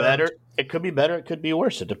could be Confirmed. better. It could be better. It could be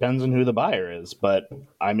worse. It depends on who the buyer is. But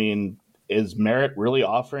I mean, is Merit really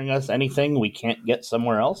offering us anything we can't get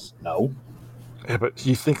somewhere else? No. Yeah, but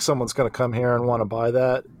you think someone's going to come here and want to buy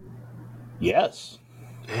that? Yes.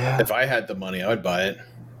 Yeah. If I had the money, I would buy it.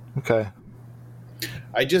 Okay.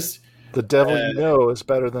 I just, The devil you know is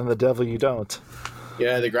better than the devil you don't.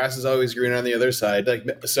 yeah, the grass is always greener on the other side.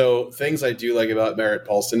 Like, so things I do like about Merritt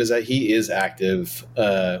Paulson is that he is active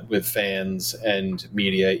with fans and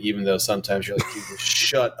media, even though sometimes you're like, dude,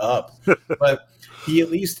 shut up. But he at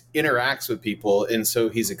least interacts with people, and so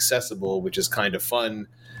he's accessible, which is kind of fun.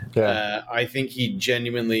 Yeah. I think he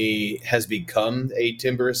genuinely has become a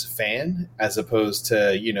Timbers fan, as opposed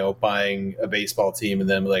to, you know, buying a baseball team and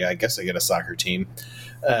then like, I guess I get a soccer team.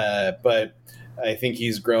 But I think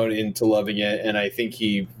he's grown into loving it, and I think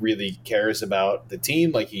he really cares about the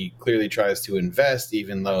team. Like, he clearly tries to invest,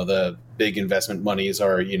 even though the big investment monies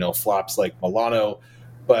are, you know, flops like Milano.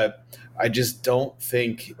 But I just don't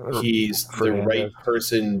think he's the right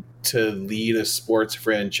person to lead a sports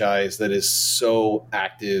franchise that is so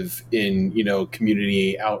active in, you know,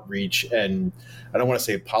 community outreach, and I don't want to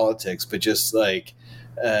say politics, but just like,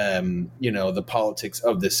 you know, the politics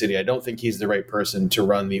of the city. I don't think he's the right person to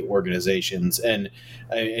run the organizations. And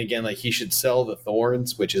again, like, he should sell the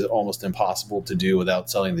Thorns, which is almost impossible to do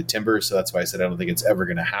without selling the Timbers. So that's why I said I don't think it's ever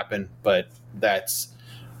going to happen, but that's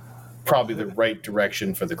probably the right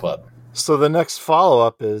direction for the club. So the next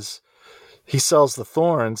follow-up is he sells the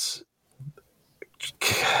Thorns.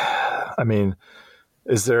 I mean,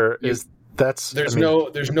 there's no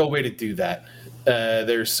way to do that.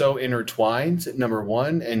 They're so intertwined, number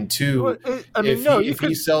one, and two, if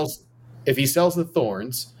he sells the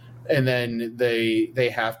Thorns, and then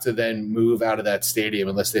they have to then move out of that stadium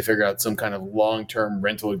unless they figure out some kind of long-term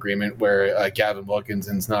rental agreement where Gavin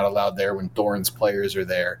Wilkinson's not allowed there when Thorns players are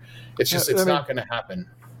there. It's not going to happen.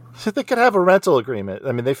 So they could have a rental agreement.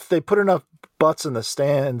 I mean, they put enough butts in the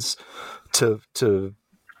stands to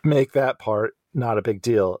make that part not a big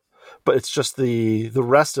deal. But it's just the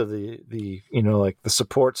rest of the you know, like the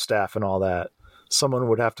support staff and all that. Someone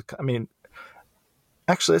would have to. I mean,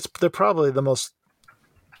 actually, they're probably the most.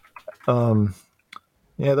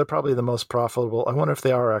 They're probably the most profitable. I wonder if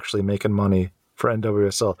they are actually making money for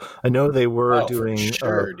NWSL. I know they were doing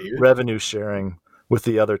revenue sharing with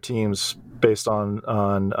the other teams based on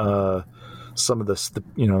some of this,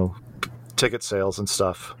 you know, ticket sales and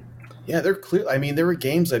stuff. Yeah, they're clear. I mean, there were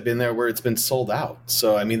games I've been there where it's been sold out.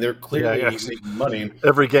 So I mean, they're clearly making money.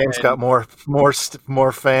 Every game's got more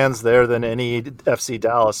fans there than any FC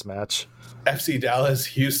Dallas match. FC Dallas,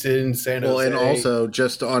 Houston, San Jose. Well, and also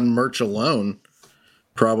just on merch alone,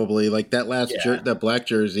 probably like that that black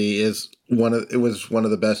jersey was one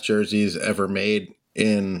of the best jerseys ever made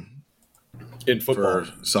in football, for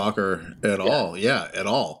soccer at all.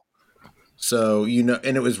 So, you know,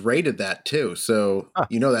 and it was rated that too. So,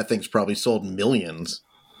 you know, that thing's probably sold millions,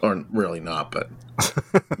 or really not, but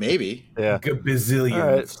maybe. Yeah. Gazillions.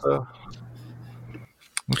 All right, so.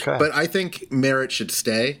 Okay. But I think Merritt should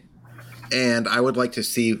stay, and I would like to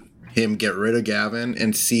see him get rid of Gavin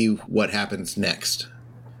and see what happens next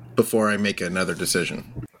before I make another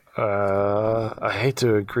decision. I hate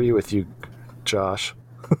to agree with you, Josh.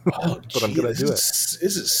 But I'm going to do it. This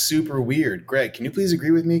is super weird. Greg, can you please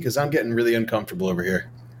agree with me? Because I'm getting really uncomfortable over here.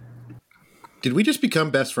 Did we just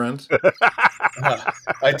become best friends?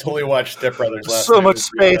 I totally watched Step Brothers last So night. much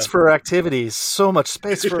space for activities. So much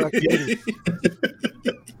space for activities.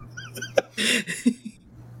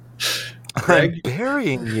 I'm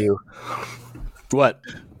burying you. What?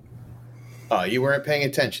 Oh, you weren't paying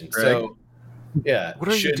attention. Greg? So, yeah. What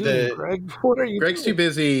are you doing, Greg? What are you Greg's doing? too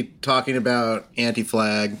busy talking about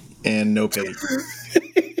anti-flag and no pity.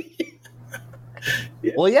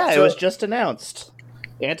 Well, yeah, it was just announced.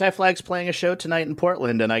 Anti-Flag's playing a show tonight in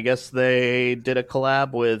Portland, and I guess they did a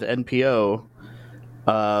collab with NPO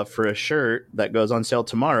for a shirt that goes on sale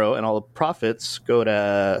tomorrow, and all the profits go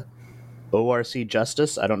to ORC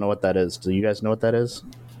Justice. I don't know what that is. Do you guys know what that is?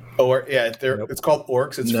 It's called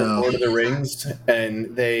Orcs. It's from Lord of the Rings,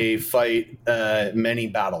 and they fight many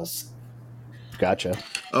battles. Gotcha.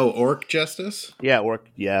 Oh, Orc Justice? Yeah, Orc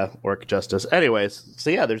Justice. Anyways,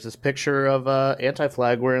 so yeah, there's this picture of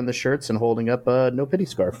Anti-Flag wearing the shirts and holding up a No Pity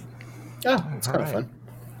scarf. Oh, it's kind of fun.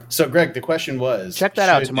 So, Greg, the question was... Check that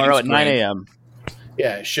out tomorrow at 9 a.m.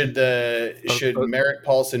 Yeah, should Merritt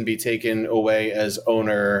Paulson be taken away as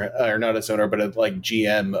owner, or not as owner, but as like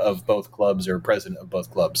GM of both clubs or president of both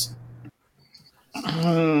clubs? I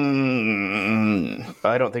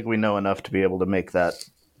don't think we know enough to be able to make that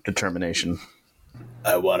determination.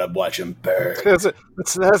 I want to watch him burn. It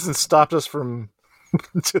hasn't stopped us from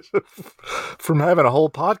having a whole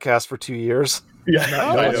podcast for 2 years. Yeah,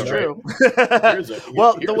 That's true.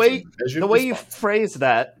 Well, the way you phrase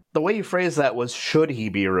that was, should he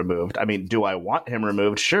be removed? I mean, do I want him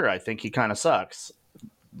removed? Sure, I think he kind of sucks.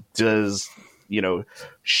 Does,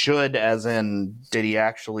 should as in, did he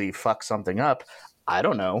actually fuck something up? I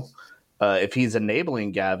don't know. If he's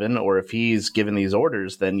enabling Gavin or if he's giving these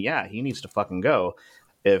orders, then yeah, he needs to fucking go.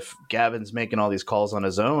 If Gavin's making all these calls on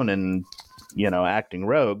his own and, acting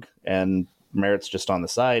rogue, and Merritt's just on the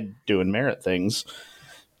side doing Merritt things,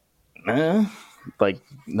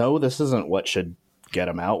 no, this isn't what should get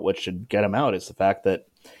him out. What should get him out is the fact that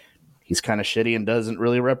he's kind of shitty and doesn't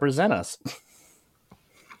really represent us.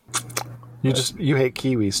 You hate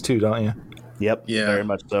Kiwis too, don't you? Yep, yeah, very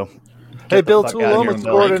much so. Hey, Bill Tuiloma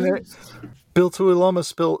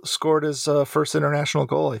scored his first international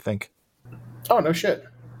goal, I think. Oh, no shit.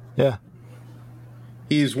 Yeah.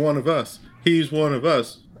 He's one of us. He's one of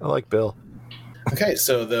us. I like Bill. Okay,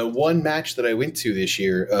 so the one match that I went to this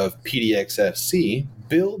year of PDXFC,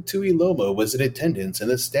 Bill Tuiloma was in attendance in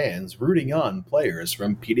the stands rooting on players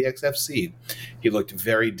from PDXFC. He looked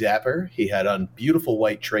very dapper. He had on beautiful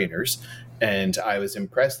white trainers, and I was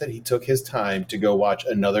impressed that he took his time to go watch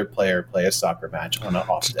another player play a soccer match on an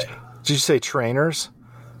off day. Did you say trainers?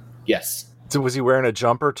 Yes. Was he wearing a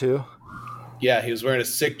jumper too? Yeah, he was wearing a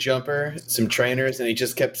sick jumper, some trainers, and he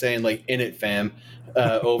just kept saying, "In it, fam,"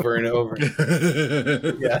 over and over.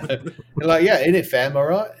 Yeah. In it, fam, all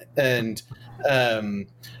right? And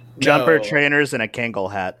jumper, trainers, and a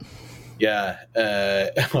Kangol hat. Yeah.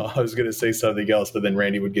 I was going to say something else, but then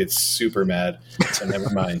Randy would get super mad, so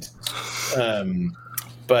never mind.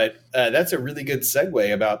 But that's a really good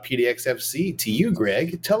segue about PDXFC to you,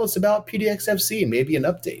 Greg. Tell us about PDXFC and maybe an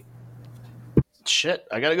update. Shit,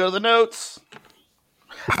 I gotta go to the notes.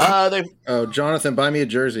 Jonathan, buy me a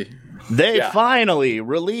jersey. They finally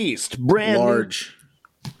released brand large.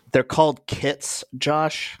 They're called kits,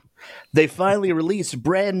 Josh. They finally released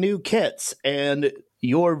brand new kits, and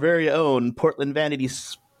your very own Portland Vanity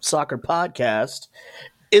Soccer Podcast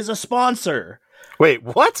is a sponsor. Wait,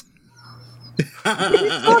 what? What are you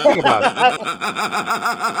talking about?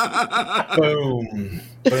 Boom.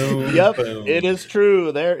 Boom. Yep, boom. it is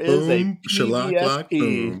true. There is Boom, a shalak,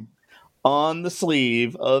 PDSP on the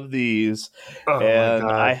sleeve of these, Oh, and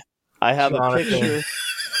I have a picture.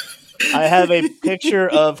 I have a picture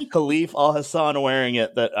of Khalif Al Hassan wearing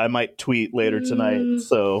it that I might tweet later tonight.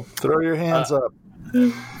 So throw your hands up.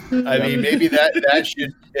 I mean, maybe that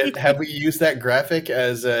should. Have we used that graphic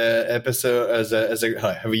as a episode?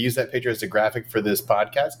 Have we used that picture as a graphic for this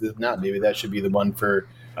podcast? If not, maybe that should be the one for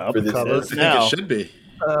this. I think it should be.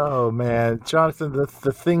 Oh man, Jonathan, the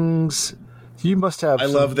things you must have. I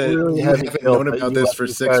love that really you haven't known about this for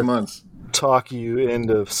 6 months. Talk you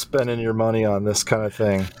into spending your money on this kind of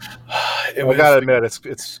thing. I gotta admit,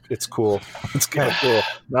 it's cool. It's kind of cool.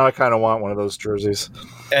 Now I kind of want one of those jerseys.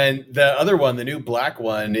 And the other one, the new black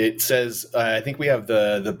one, it says I think we have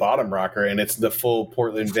the bottom rocker, and it's the full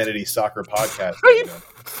Portland Vanity Soccer Podcast. Are you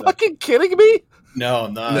fucking kidding me? No,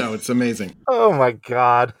 I'm not. No, it's amazing. Oh my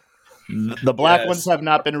god. The black ones have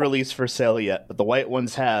not been released for sale yet, but the white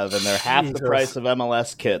ones have, and they're half the price of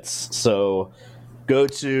MLS kits. So go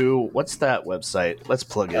to, what's that website? Let's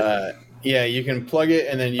plug it. Yeah, you can plug it,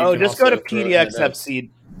 and then you can just go to also throw it in the notes. PDXFC.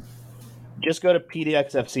 Just go to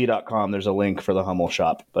pdxfc.com. There's a link for the Hummel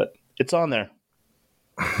shop, but it's on there.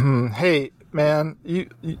 Hey, man,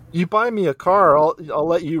 you buy me a car, I'll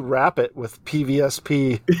let you wrap it with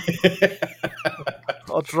PVSP.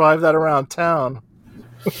 I'll drive that around town.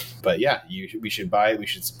 But yeah, we should buy it. We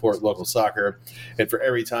should support local soccer. And for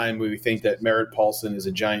every time we think that Merritt Paulson is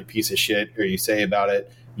a giant piece of shit, or you say about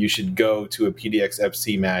it, you should go to a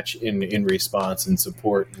PDXFC match in response and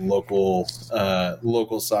support local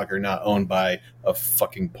soccer not owned by a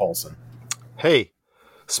fucking Paulson. Hey,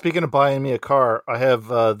 speaking of buying me a car, I have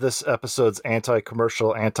this episode's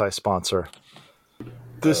anti-commercial, anti-sponsor.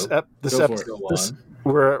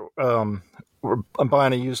 I'm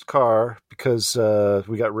buying a used car because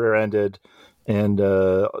we got rear-ended and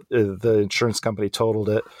the insurance company totaled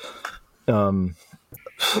it.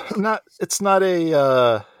 It's not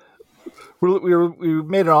a we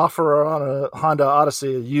made an offer on a Honda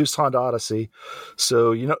Odyssey, a used Honda Odyssey.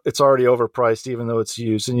 So, it's already overpriced, even though it's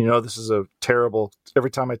used. And, this is a terrible, every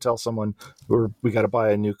time I tell someone we got to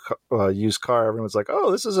buy a new used car, everyone's like,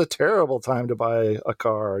 oh, this is a terrible time to buy a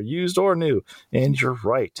car, used or new. And you're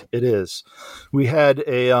right. It is. We had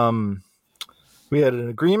an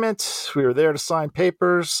agreement. We were there to sign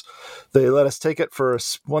papers. They let us take it for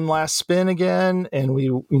one last spin again, and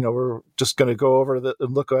we're just going to go over and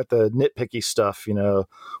look at the nitpicky stuff.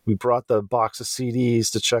 We brought the box of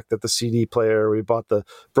CDs to check that the CD player. We brought the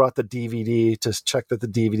DVD to check that the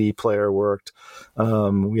DVD player worked.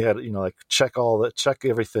 We had check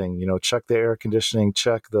everything. Check the air conditioning,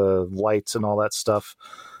 check the lights, and all that stuff.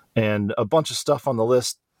 And a bunch of stuff on the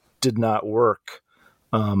list did not work.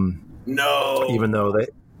 No. Even though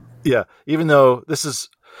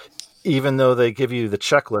they give you the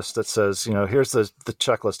checklist that says, here's the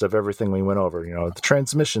checklist of everything we went over. The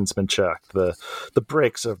transmission's been checked, the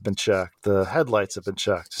brakes have been checked, the headlights have been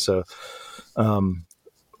checked. So, a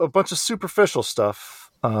bunch of superficial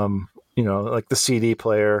stuff, like the CD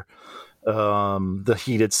player, the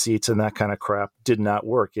heated seats and that kind of crap did not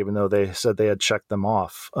work, even though they said they had checked them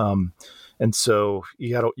off. And so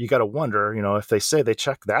you gotta wonder, if they say they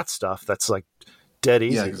check that stuff, that's like dead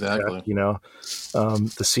easy. Yeah, exactly. To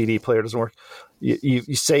check, the CD player doesn't work. You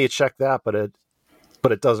say you check that, but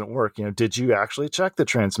it doesn't work. Did you actually check the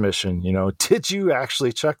transmission? Did you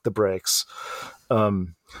actually check the brakes?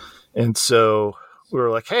 And so we were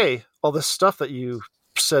like, hey, all this stuff that you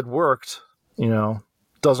said worked,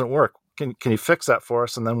 doesn't work. Can you fix that for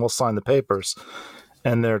us? And then we'll sign the papers.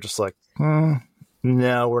 And they're just like,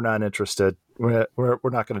 no, we're not interested. We're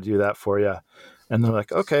not going to do that for you. And they're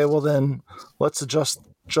like, okay, well then let's adjust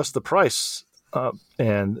the price.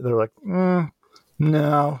 And they're like, no,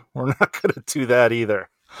 we're not going to do that either.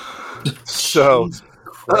 So,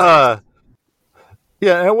 and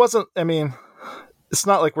it wasn't, it's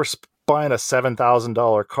not like we're buying a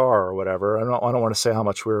 $7,000 car or whatever. I don't want to say how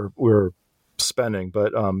much we're spending,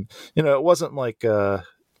 but, it wasn't like,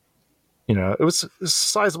 it was a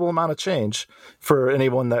sizable amount of change for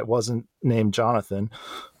anyone that wasn't named Jonathan.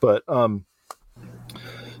 But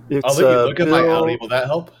it's I'll let you look at my Audi. Will that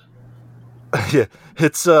help? Yeah,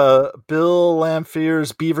 it's Bill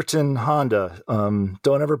Lamphere's Beaverton Honda.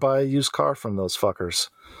 Don't ever buy a used car from those fuckers.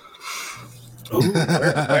 Ooh,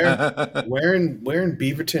 where in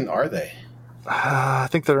Beaverton are they? I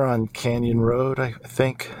think they're on Canyon Road. I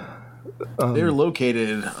think they're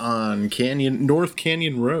located on North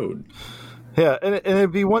Canyon Road. Yeah, and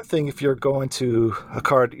it'd be one thing if you're going to a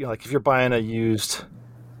car, like if you're buying a used,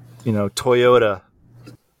 Toyota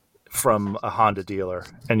from a Honda dealer,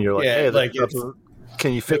 and you're like, hey, like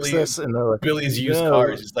can you fix this? And they're like, Billy's used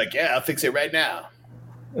cars. It's like, yeah, I'll fix it right now.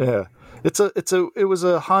 Yeah, it was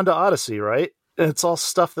a Honda Odyssey, right? And it's all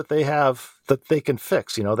stuff that they have that they can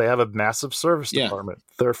fix. They have a massive service department.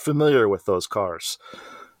 They're familiar with those cars,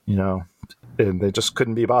 and they just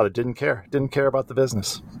couldn't be bothered. Didn't care about the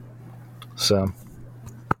business. So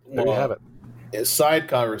there you have it. Side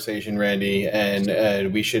conversation, Randy,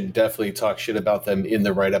 and we should definitely talk shit about them in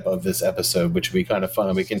the write-up of this episode, which would be kind of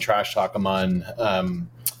fun. We can trash talk them on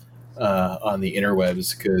the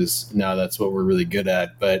interwebs, because now that's what we're really good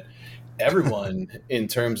at. But everyone in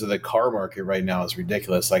terms of the car market right now is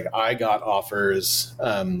ridiculous. Like, I got offers,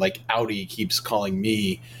 like Audi keeps calling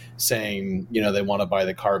me saying, they want to buy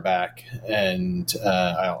the car back, and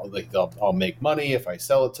I'll make money if I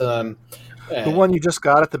sell it to them. The one you just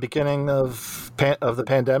got at the beginning of the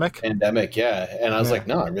pandemic? Pandemic, yeah. And I was like,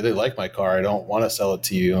 no, I really like my car. I don't want to sell it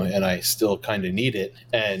to you, and I still kind of need it.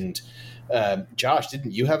 And Josh,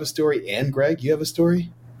 didn't you have a story? And Greg, you have a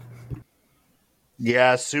story?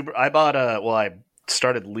 Yeah, I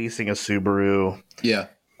started leasing a Subaru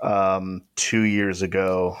 2 years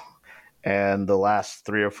ago. And the last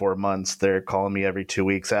 3 or 4 months, they're calling me every 2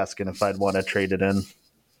 weeks asking if I'd want to trade it in.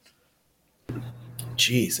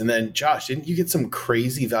 Jeez. And then, Josh, didn't you get some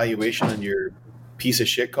crazy valuation on your piece of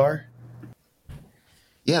shit car?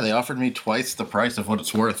 Yeah, they offered me twice the price of what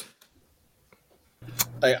it's worth.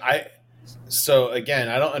 So, again,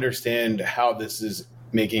 I don't understand how this is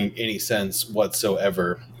making any sense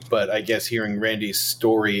whatsoever. But I guess hearing Randy's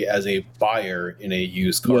story as a buyer in a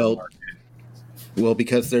used car market. Well,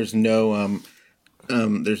 because there's no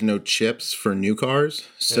chips for new cars,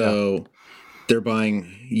 so they're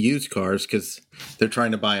buying used cars because they're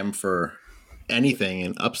trying to buy them for anything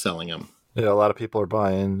and upselling them. Yeah, a lot of people are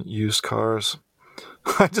buying used cars.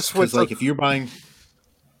 I just went if you're buying.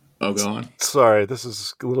 Oh, go on. Sorry, this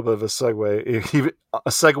is a little bit of a segue. A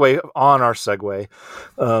segue on our segue.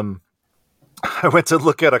 I went to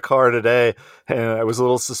look at a car today, and I was a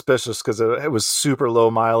little suspicious because it was super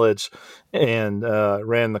low mileage, and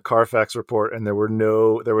ran the Carfax report, and there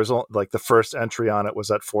was only, like, the first entry on it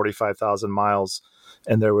was at 45,000 miles,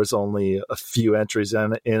 and there was only a few entries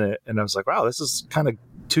in it, and I was like, wow, this is kind of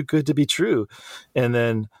too good to be true. And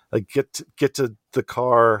then I get to the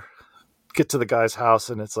car. Get to the guy's house,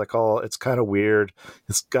 and it's like it's kind of weird.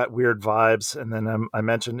 It's got weird vibes. And then I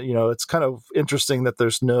mentioned, it's kind of interesting that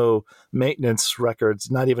there's no maintenance records,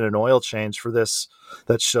 not even an oil change for this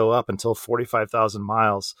that show up until 45,000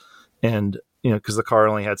 miles. And, because the car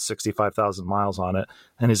only had 65,000 miles on it.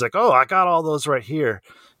 And he's like, oh, I got all those right here.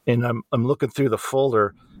 And I'm looking through the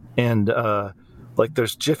folder, and, like,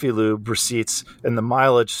 there's Jiffy Lube receipts, and the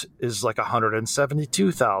mileage is like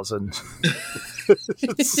 172,000.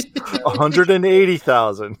 It's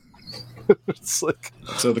 180,000. It's like,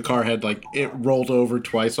 so the car had, like, it rolled over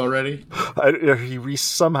twice already.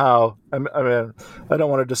 Somehow. I mean, I don't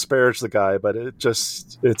want to disparage the guy, but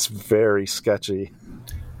it's very sketchy.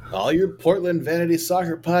 All your Portland Vanity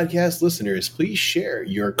Soccer podcast listeners, please share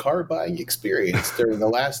your car buying experience during the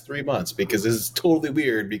last 3 months, because this is totally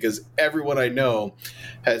weird, because everyone I know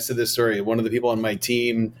has said this story. One of the people on my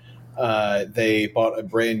team, they bought a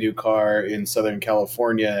brand new car in Southern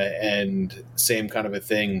California, and same kind of a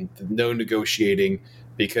thing, no negotiating,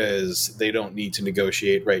 because they don't need to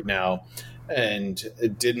negotiate right now. And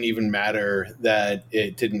it didn't even matter that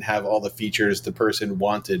it didn't have all the features the person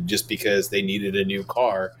wanted, just because they needed a new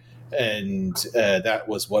car. And that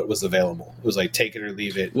was what was available. It was like, take it or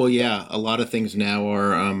leave it. Well, yeah, a lot of things now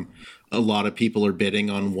are a lot of people are bidding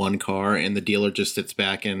on one car, and the dealer just sits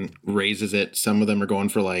back and raises it. Some of them are going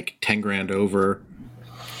for like 10 grand over,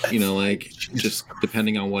 like just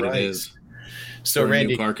depending on what it is. So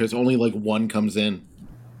Randy, a new car, because only like one comes in.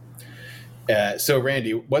 So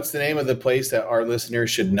Randy, what's the name of the place that our listeners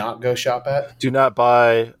should not go shop at? Do not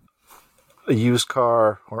buy a used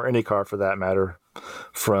car, or any car for that matter,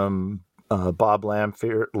 from Bob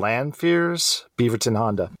Lanfear's Beaverton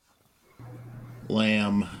Honda.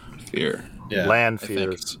 Lanfear. Yeah.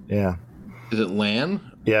 Lanfear's. Yeah. Is it Lan?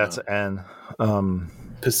 Yeah, it's N.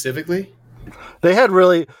 Specifically? They had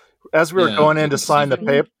really, as we were going in to it's sign the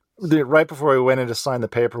specifically- paper, right before we went in to sign the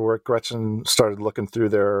paperwork, Gretchen started looking through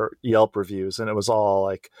their Yelp reviews, and it was all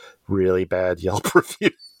like really bad Yelp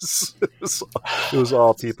reviews. It was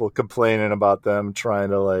all people complaining about them,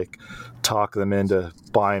 trying to like talk them into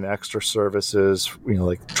buying extra services,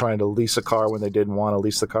 like trying to lease a car when they didn't want to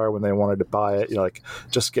lease the car when they wanted to buy it, like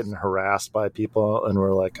just getting harassed by people. And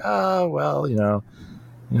we're like, well,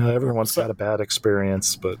 everyone's got a bad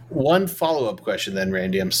experience. But one follow-up question then,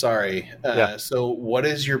 Randy, I'm sorry. Yeah. So what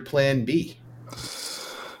is your plan B?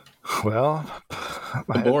 Well,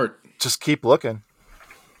 Abort. just keep looking.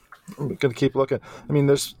 We're going to keep looking. I mean,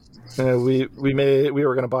 there's, we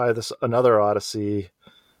were going to buy another Odyssey.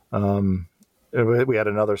 We had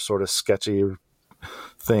another sort of sketchy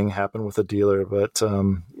thing happen with a dealer, but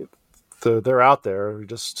they're out there.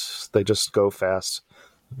 They just go fast.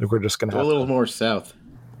 We're just going to Go have a little more south.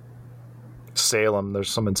 Salem. There's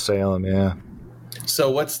some in Salem, yeah. So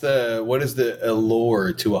what is the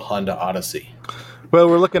allure to a Honda Odyssey? Well,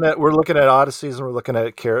 we're looking at Odysseys, and we're looking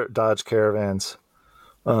at Dodge Caravans.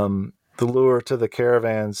 The lure to the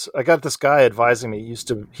Caravans, I got this guy advising me.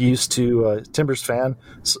 He used to Timbers fan,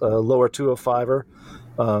 lower 205er.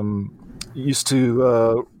 Used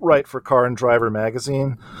to write for Car and Driver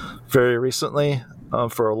magazine very recently,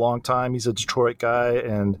 for a long time. He's a Detroit guy,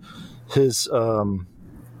 and he says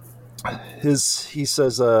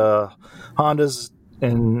Hondas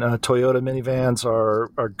and Toyota minivans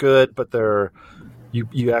are good, but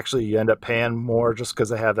you actually end up paying more just because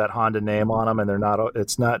they have that Honda name on them, and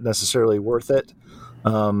it's not necessarily worth it.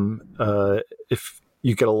 If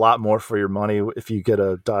you get a lot more for your money if you get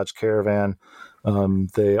a Dodge Caravan.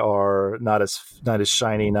 They are not as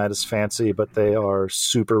shiny, not as fancy, but they are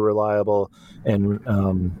super reliable and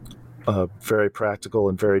very practical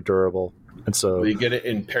and very durable. And so, Will you get it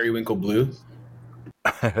in periwinkle blue?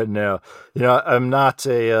 No, I'm not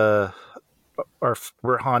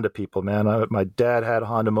we're Honda people, man. My dad had a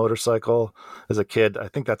Honda motorcycle as a kid. I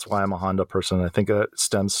think that's why I'm a Honda person. I think it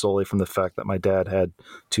stems solely from the fact that my dad had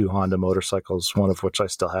 2 Honda motorcycles, one of which I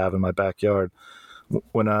still have in my backyard.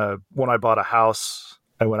 When I bought a house,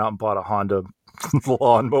 I went out and bought a Honda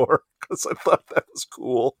lawnmower because I thought that was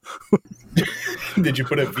cool. Did you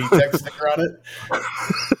put a VTEC sticker on it?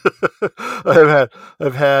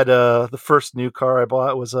 I've had the first new car I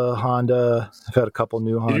bought was a Honda. I've had a couple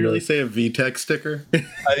new Hondas. Did you really say a VTEC sticker?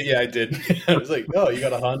 Yeah, I did. I was like, oh, you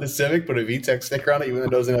got a Honda Civic, put a VTEC sticker on it, even though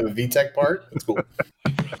it doesn't have a VTEC part? That's cool.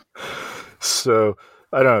 So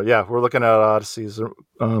I don't know. Yeah, we're looking at Odysseys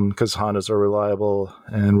because Hondas are reliable,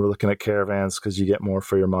 and we're looking at Caravans because you get more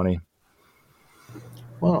for your money.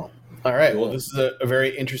 Well, all right. Well, this is a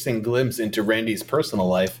very interesting glimpse into Randy's personal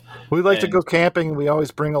life. We like to go camping. We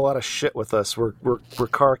always bring a lot of shit with us. We're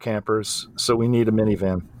car campers, so we need a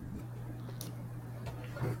minivan.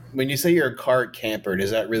 When you say you're a car camper,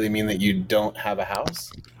 does that really mean that you don't have a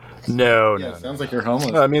house? No, Yeah, no. sounds like you're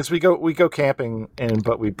homeless. No, it means we go camping,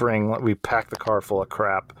 but we pack the car full of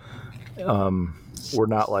crap. We're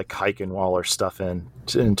not like hiking while our stuff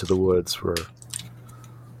into the woods. We're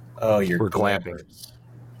glamping.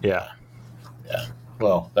 Yeah.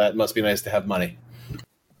 Well, that must be nice to have money.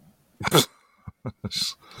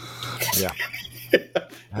 Yeah.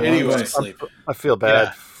 Anyway, I feel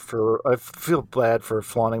bad for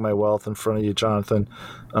flaunting my wealth in front of you, Jonathan.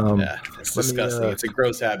 it's disgusting. It's a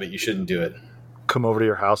gross habit. You shouldn't do it. Come over to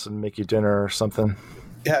your house and make you dinner or something.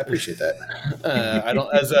 Yeah, I appreciate that. I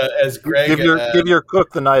don't as Greg give your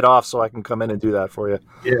cook the night off so I can come in and do that for you.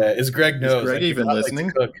 Yeah, as Greg knows. Is Greg even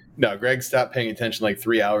listening? Like no, Greg stopped paying attention like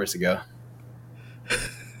 3 hours ago.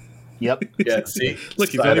 Yep. Yeah, see? Look,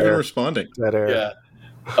 he's not even responding. That air. Yeah.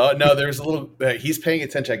 Oh, no, there's a little... he's paying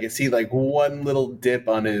attention. I can see like one little dip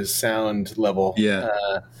on his sound level. Yeah.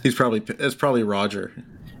 It's probably Roger.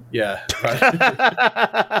 Yeah.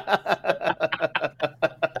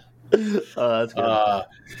 Oh, that's good.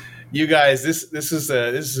 You guys, this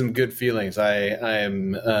is some good feelings.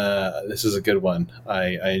 This is a good one.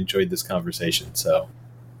 I enjoyed this conversation, so...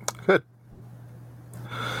 Good.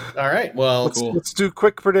 All right, well... Let's do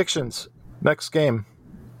quick predictions. Next game.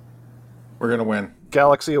 We're going to win.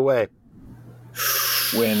 Galaxy away.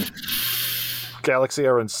 Win. Galaxy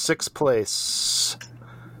are in 6th place.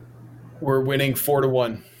 We're winning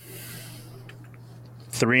 4-1.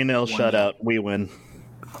 3-0 shutout. We win.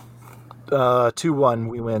 2-1.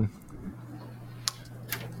 We win.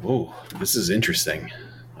 Ooh, this is interesting.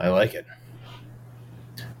 I like it.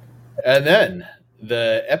 And then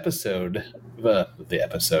the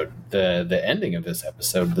ending of this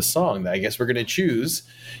episode, the song that I guess we're going to choose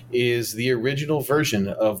is the original version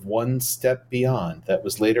of One Step Beyond that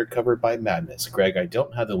was later covered by Madness. Greg, I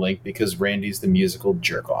don't have the link because Randy's the musical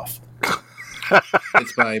jerk off.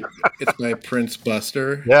 It's by Prince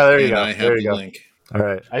Buster. Yeah, there you go. I have the link. All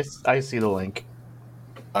right. I see the link.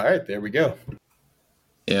 All right, there we go.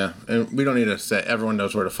 Yeah, and we don't need to say. Everyone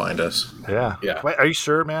knows where to find us. Yeah. Wait, are you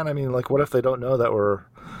sure, man? I mean, like, what if they don't know that we're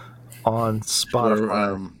on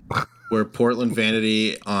Spotify? We're Portland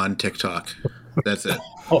Vanity on TikTok. That's it.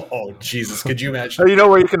 Oh, Jesus. Could you imagine? You know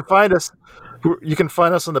where you can find us? You can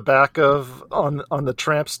find us on the back of on the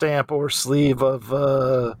tramp stamp or sleeve of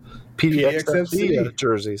PDXFC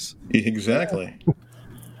jerseys. Exactly.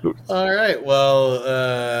 All right. Well,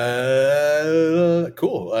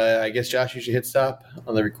 cool. I guess, Josh, you should hit stop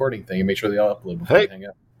on the recording thing and make sure they all upload before Hey. you hang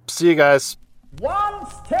up. See you guys. One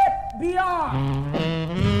step beyond.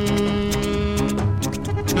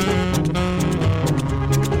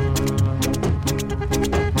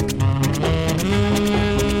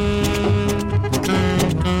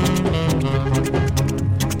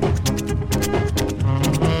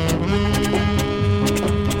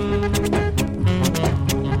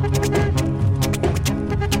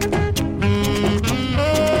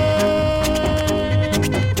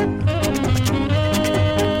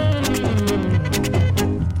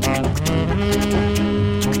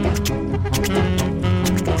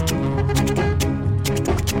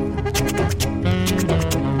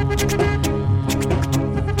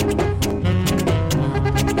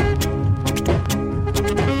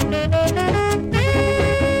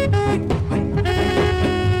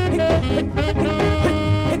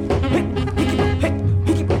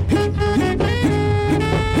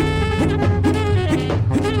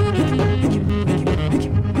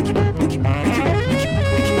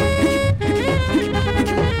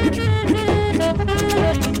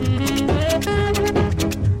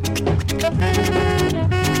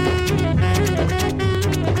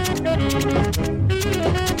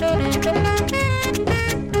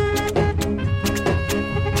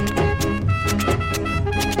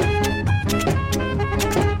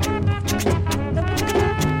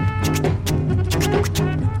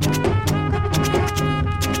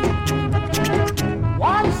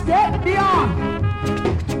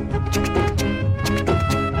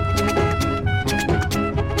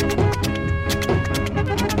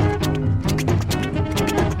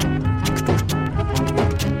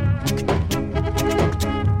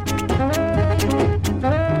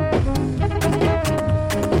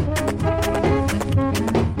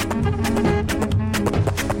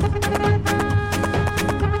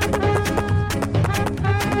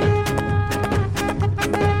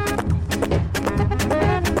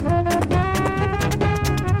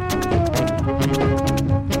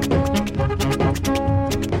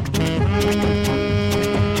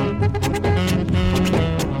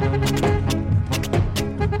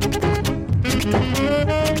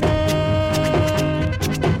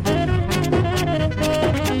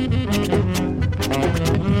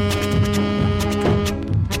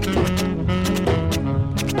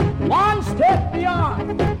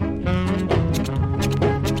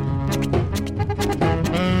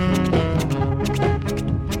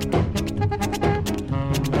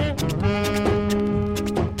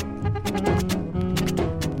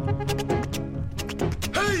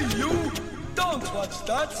 Hey, you! Don't watch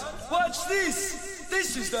that. Watch this.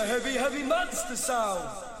 This is the heavy, heavy monster sound.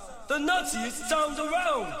 The nuttiest sound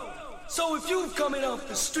around. So if you're coming off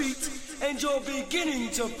the street and you're beginning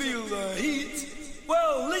to feel the heat,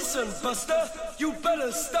 well, listen, Buster, you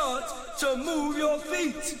better start to move your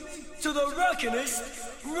feet to the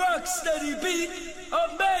rockinest, rock-steady beat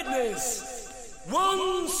of madness.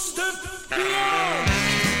 One step beyond.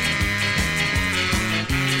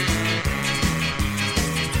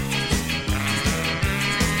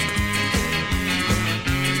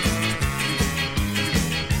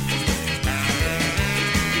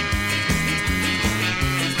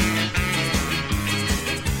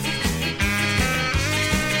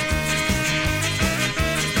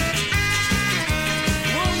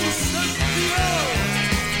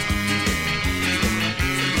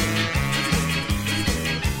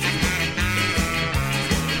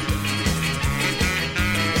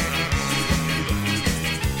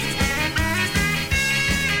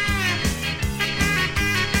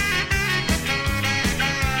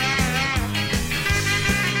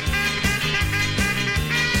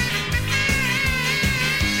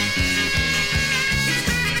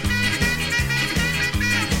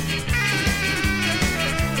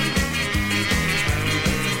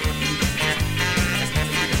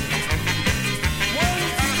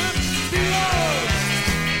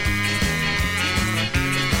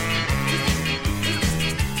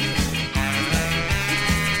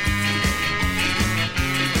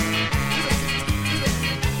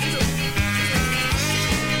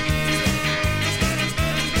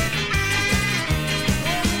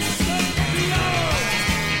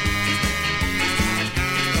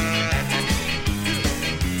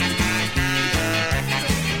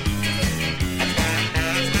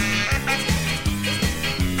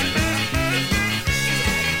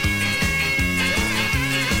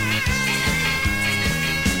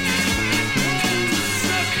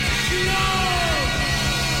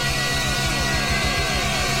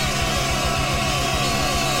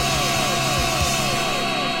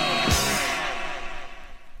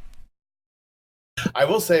 I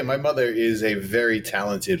will say my mother is a very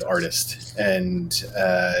talented artist, and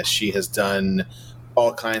she has done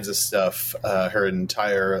all kinds of stuff her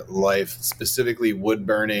entire life, specifically wood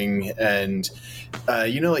burning and,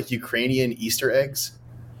 like Ukrainian Easter eggs.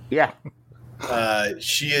 Yeah.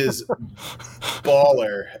 She is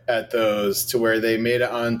baller at those, to where they made it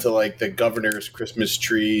onto like the governor's Christmas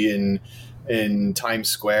tree in Times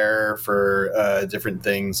Square for different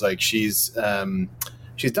things. Like she's done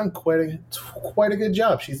quite a good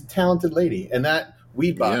job. She's a talented lady, and that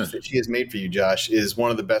weed box that she has made for you, Josh, is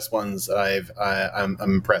one of the best ones I'm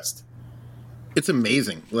impressed. It's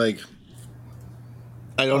amazing. Like,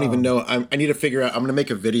 I don't even know. I need to figure out. I'm going to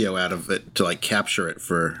make a video out of it to like capture it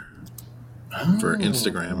for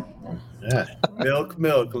Instagram. Yeah,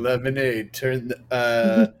 milk, lemonade.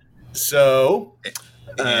 So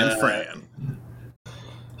and Fran.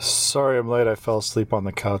 Sorry, I'm late. I fell asleep on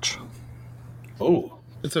the couch. Oh.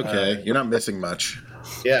 It's okay. You're not missing much.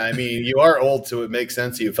 Yeah, I mean, you are old, so it makes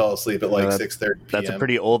sense you fell asleep at like 6:30 p.m. That's a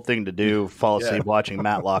pretty old thing to do, fall asleep watching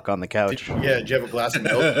Matlock on the couch. Did you have a glass of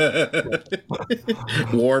milk?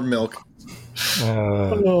 Warm milk.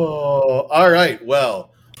 All right.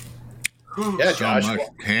 Well, yeah, Josh. So much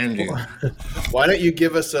candy. Why don't you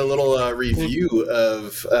give us a little review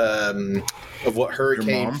of what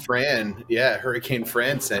Hurricane Fran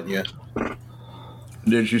sent you?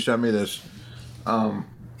 Did she send me this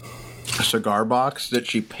cigar box that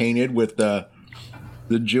she painted with the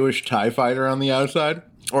Jewish TIE fighter on the outside?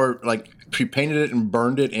 Or like she painted it and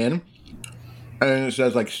burned it in, and it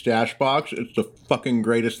says like stash box. It's the fucking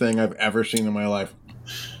greatest thing I've ever seen in my life.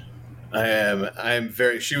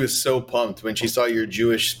 She was so pumped when she saw your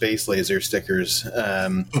Jewish space laser stickers.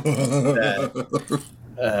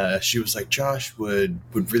 She was like, Josh would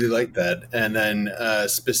really like that. And then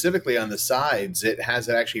specifically on the sides, it has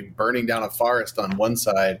it actually burning down a forest on one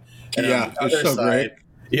side. And on the other so side, great.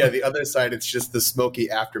 Yeah, the other side, it's just the smoky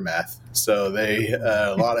aftermath. So they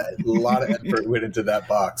a lot of effort went into that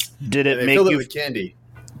box. Did it filled it with candy?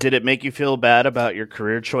 Did it make you feel bad about your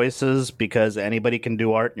career choices because anybody can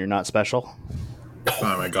do art and you're not special?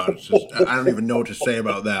 Oh my god! I don't even know what to say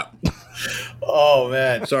about that. Oh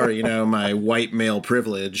man! Sorry, my white male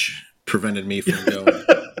privilege prevented me from going.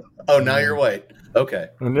 Oh, now you're white. Okay.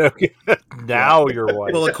 Now you're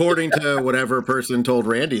white. Well, according to whatever person told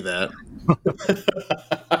Randy that.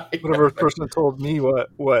 Whatever person told me what?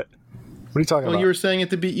 What are you talking about? You were saying at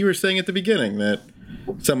the beginning that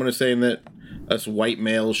someone was saying that us white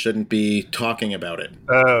males shouldn't be talking about it.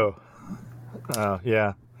 Oh,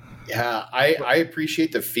 yeah. Yeah, I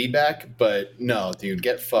appreciate the feedback, but no, dude,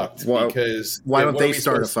 get fucked. Well, because why don't what they are we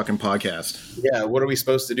start a supposed- fucking podcast? Yeah, what are we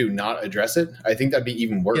supposed to do? Not address it? I think that'd be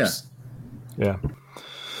even worse. Yeah.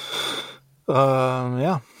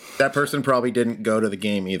 Yeah. That person probably didn't go to the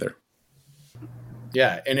game either.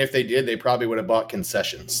 Yeah, and if they did, they probably would have bought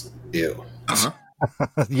concessions. Ew.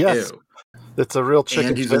 Yes. Ew. It's a real chicken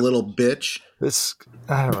And he's shit. a little bitch. This.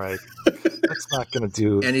 All right. That's not going to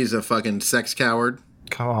do. And he's a fucking sex coward.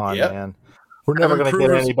 Come on, Yep. man. We're never going to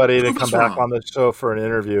get anybody to come back on the show for an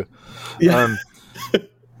interview. Yeah.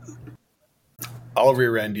 I'll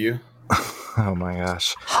rear end you. Oh my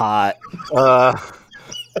gosh. Hot.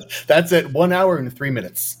 That's it. 1 hour and 3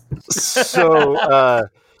 minutes. So,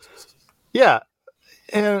 yeah.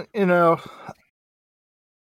 And,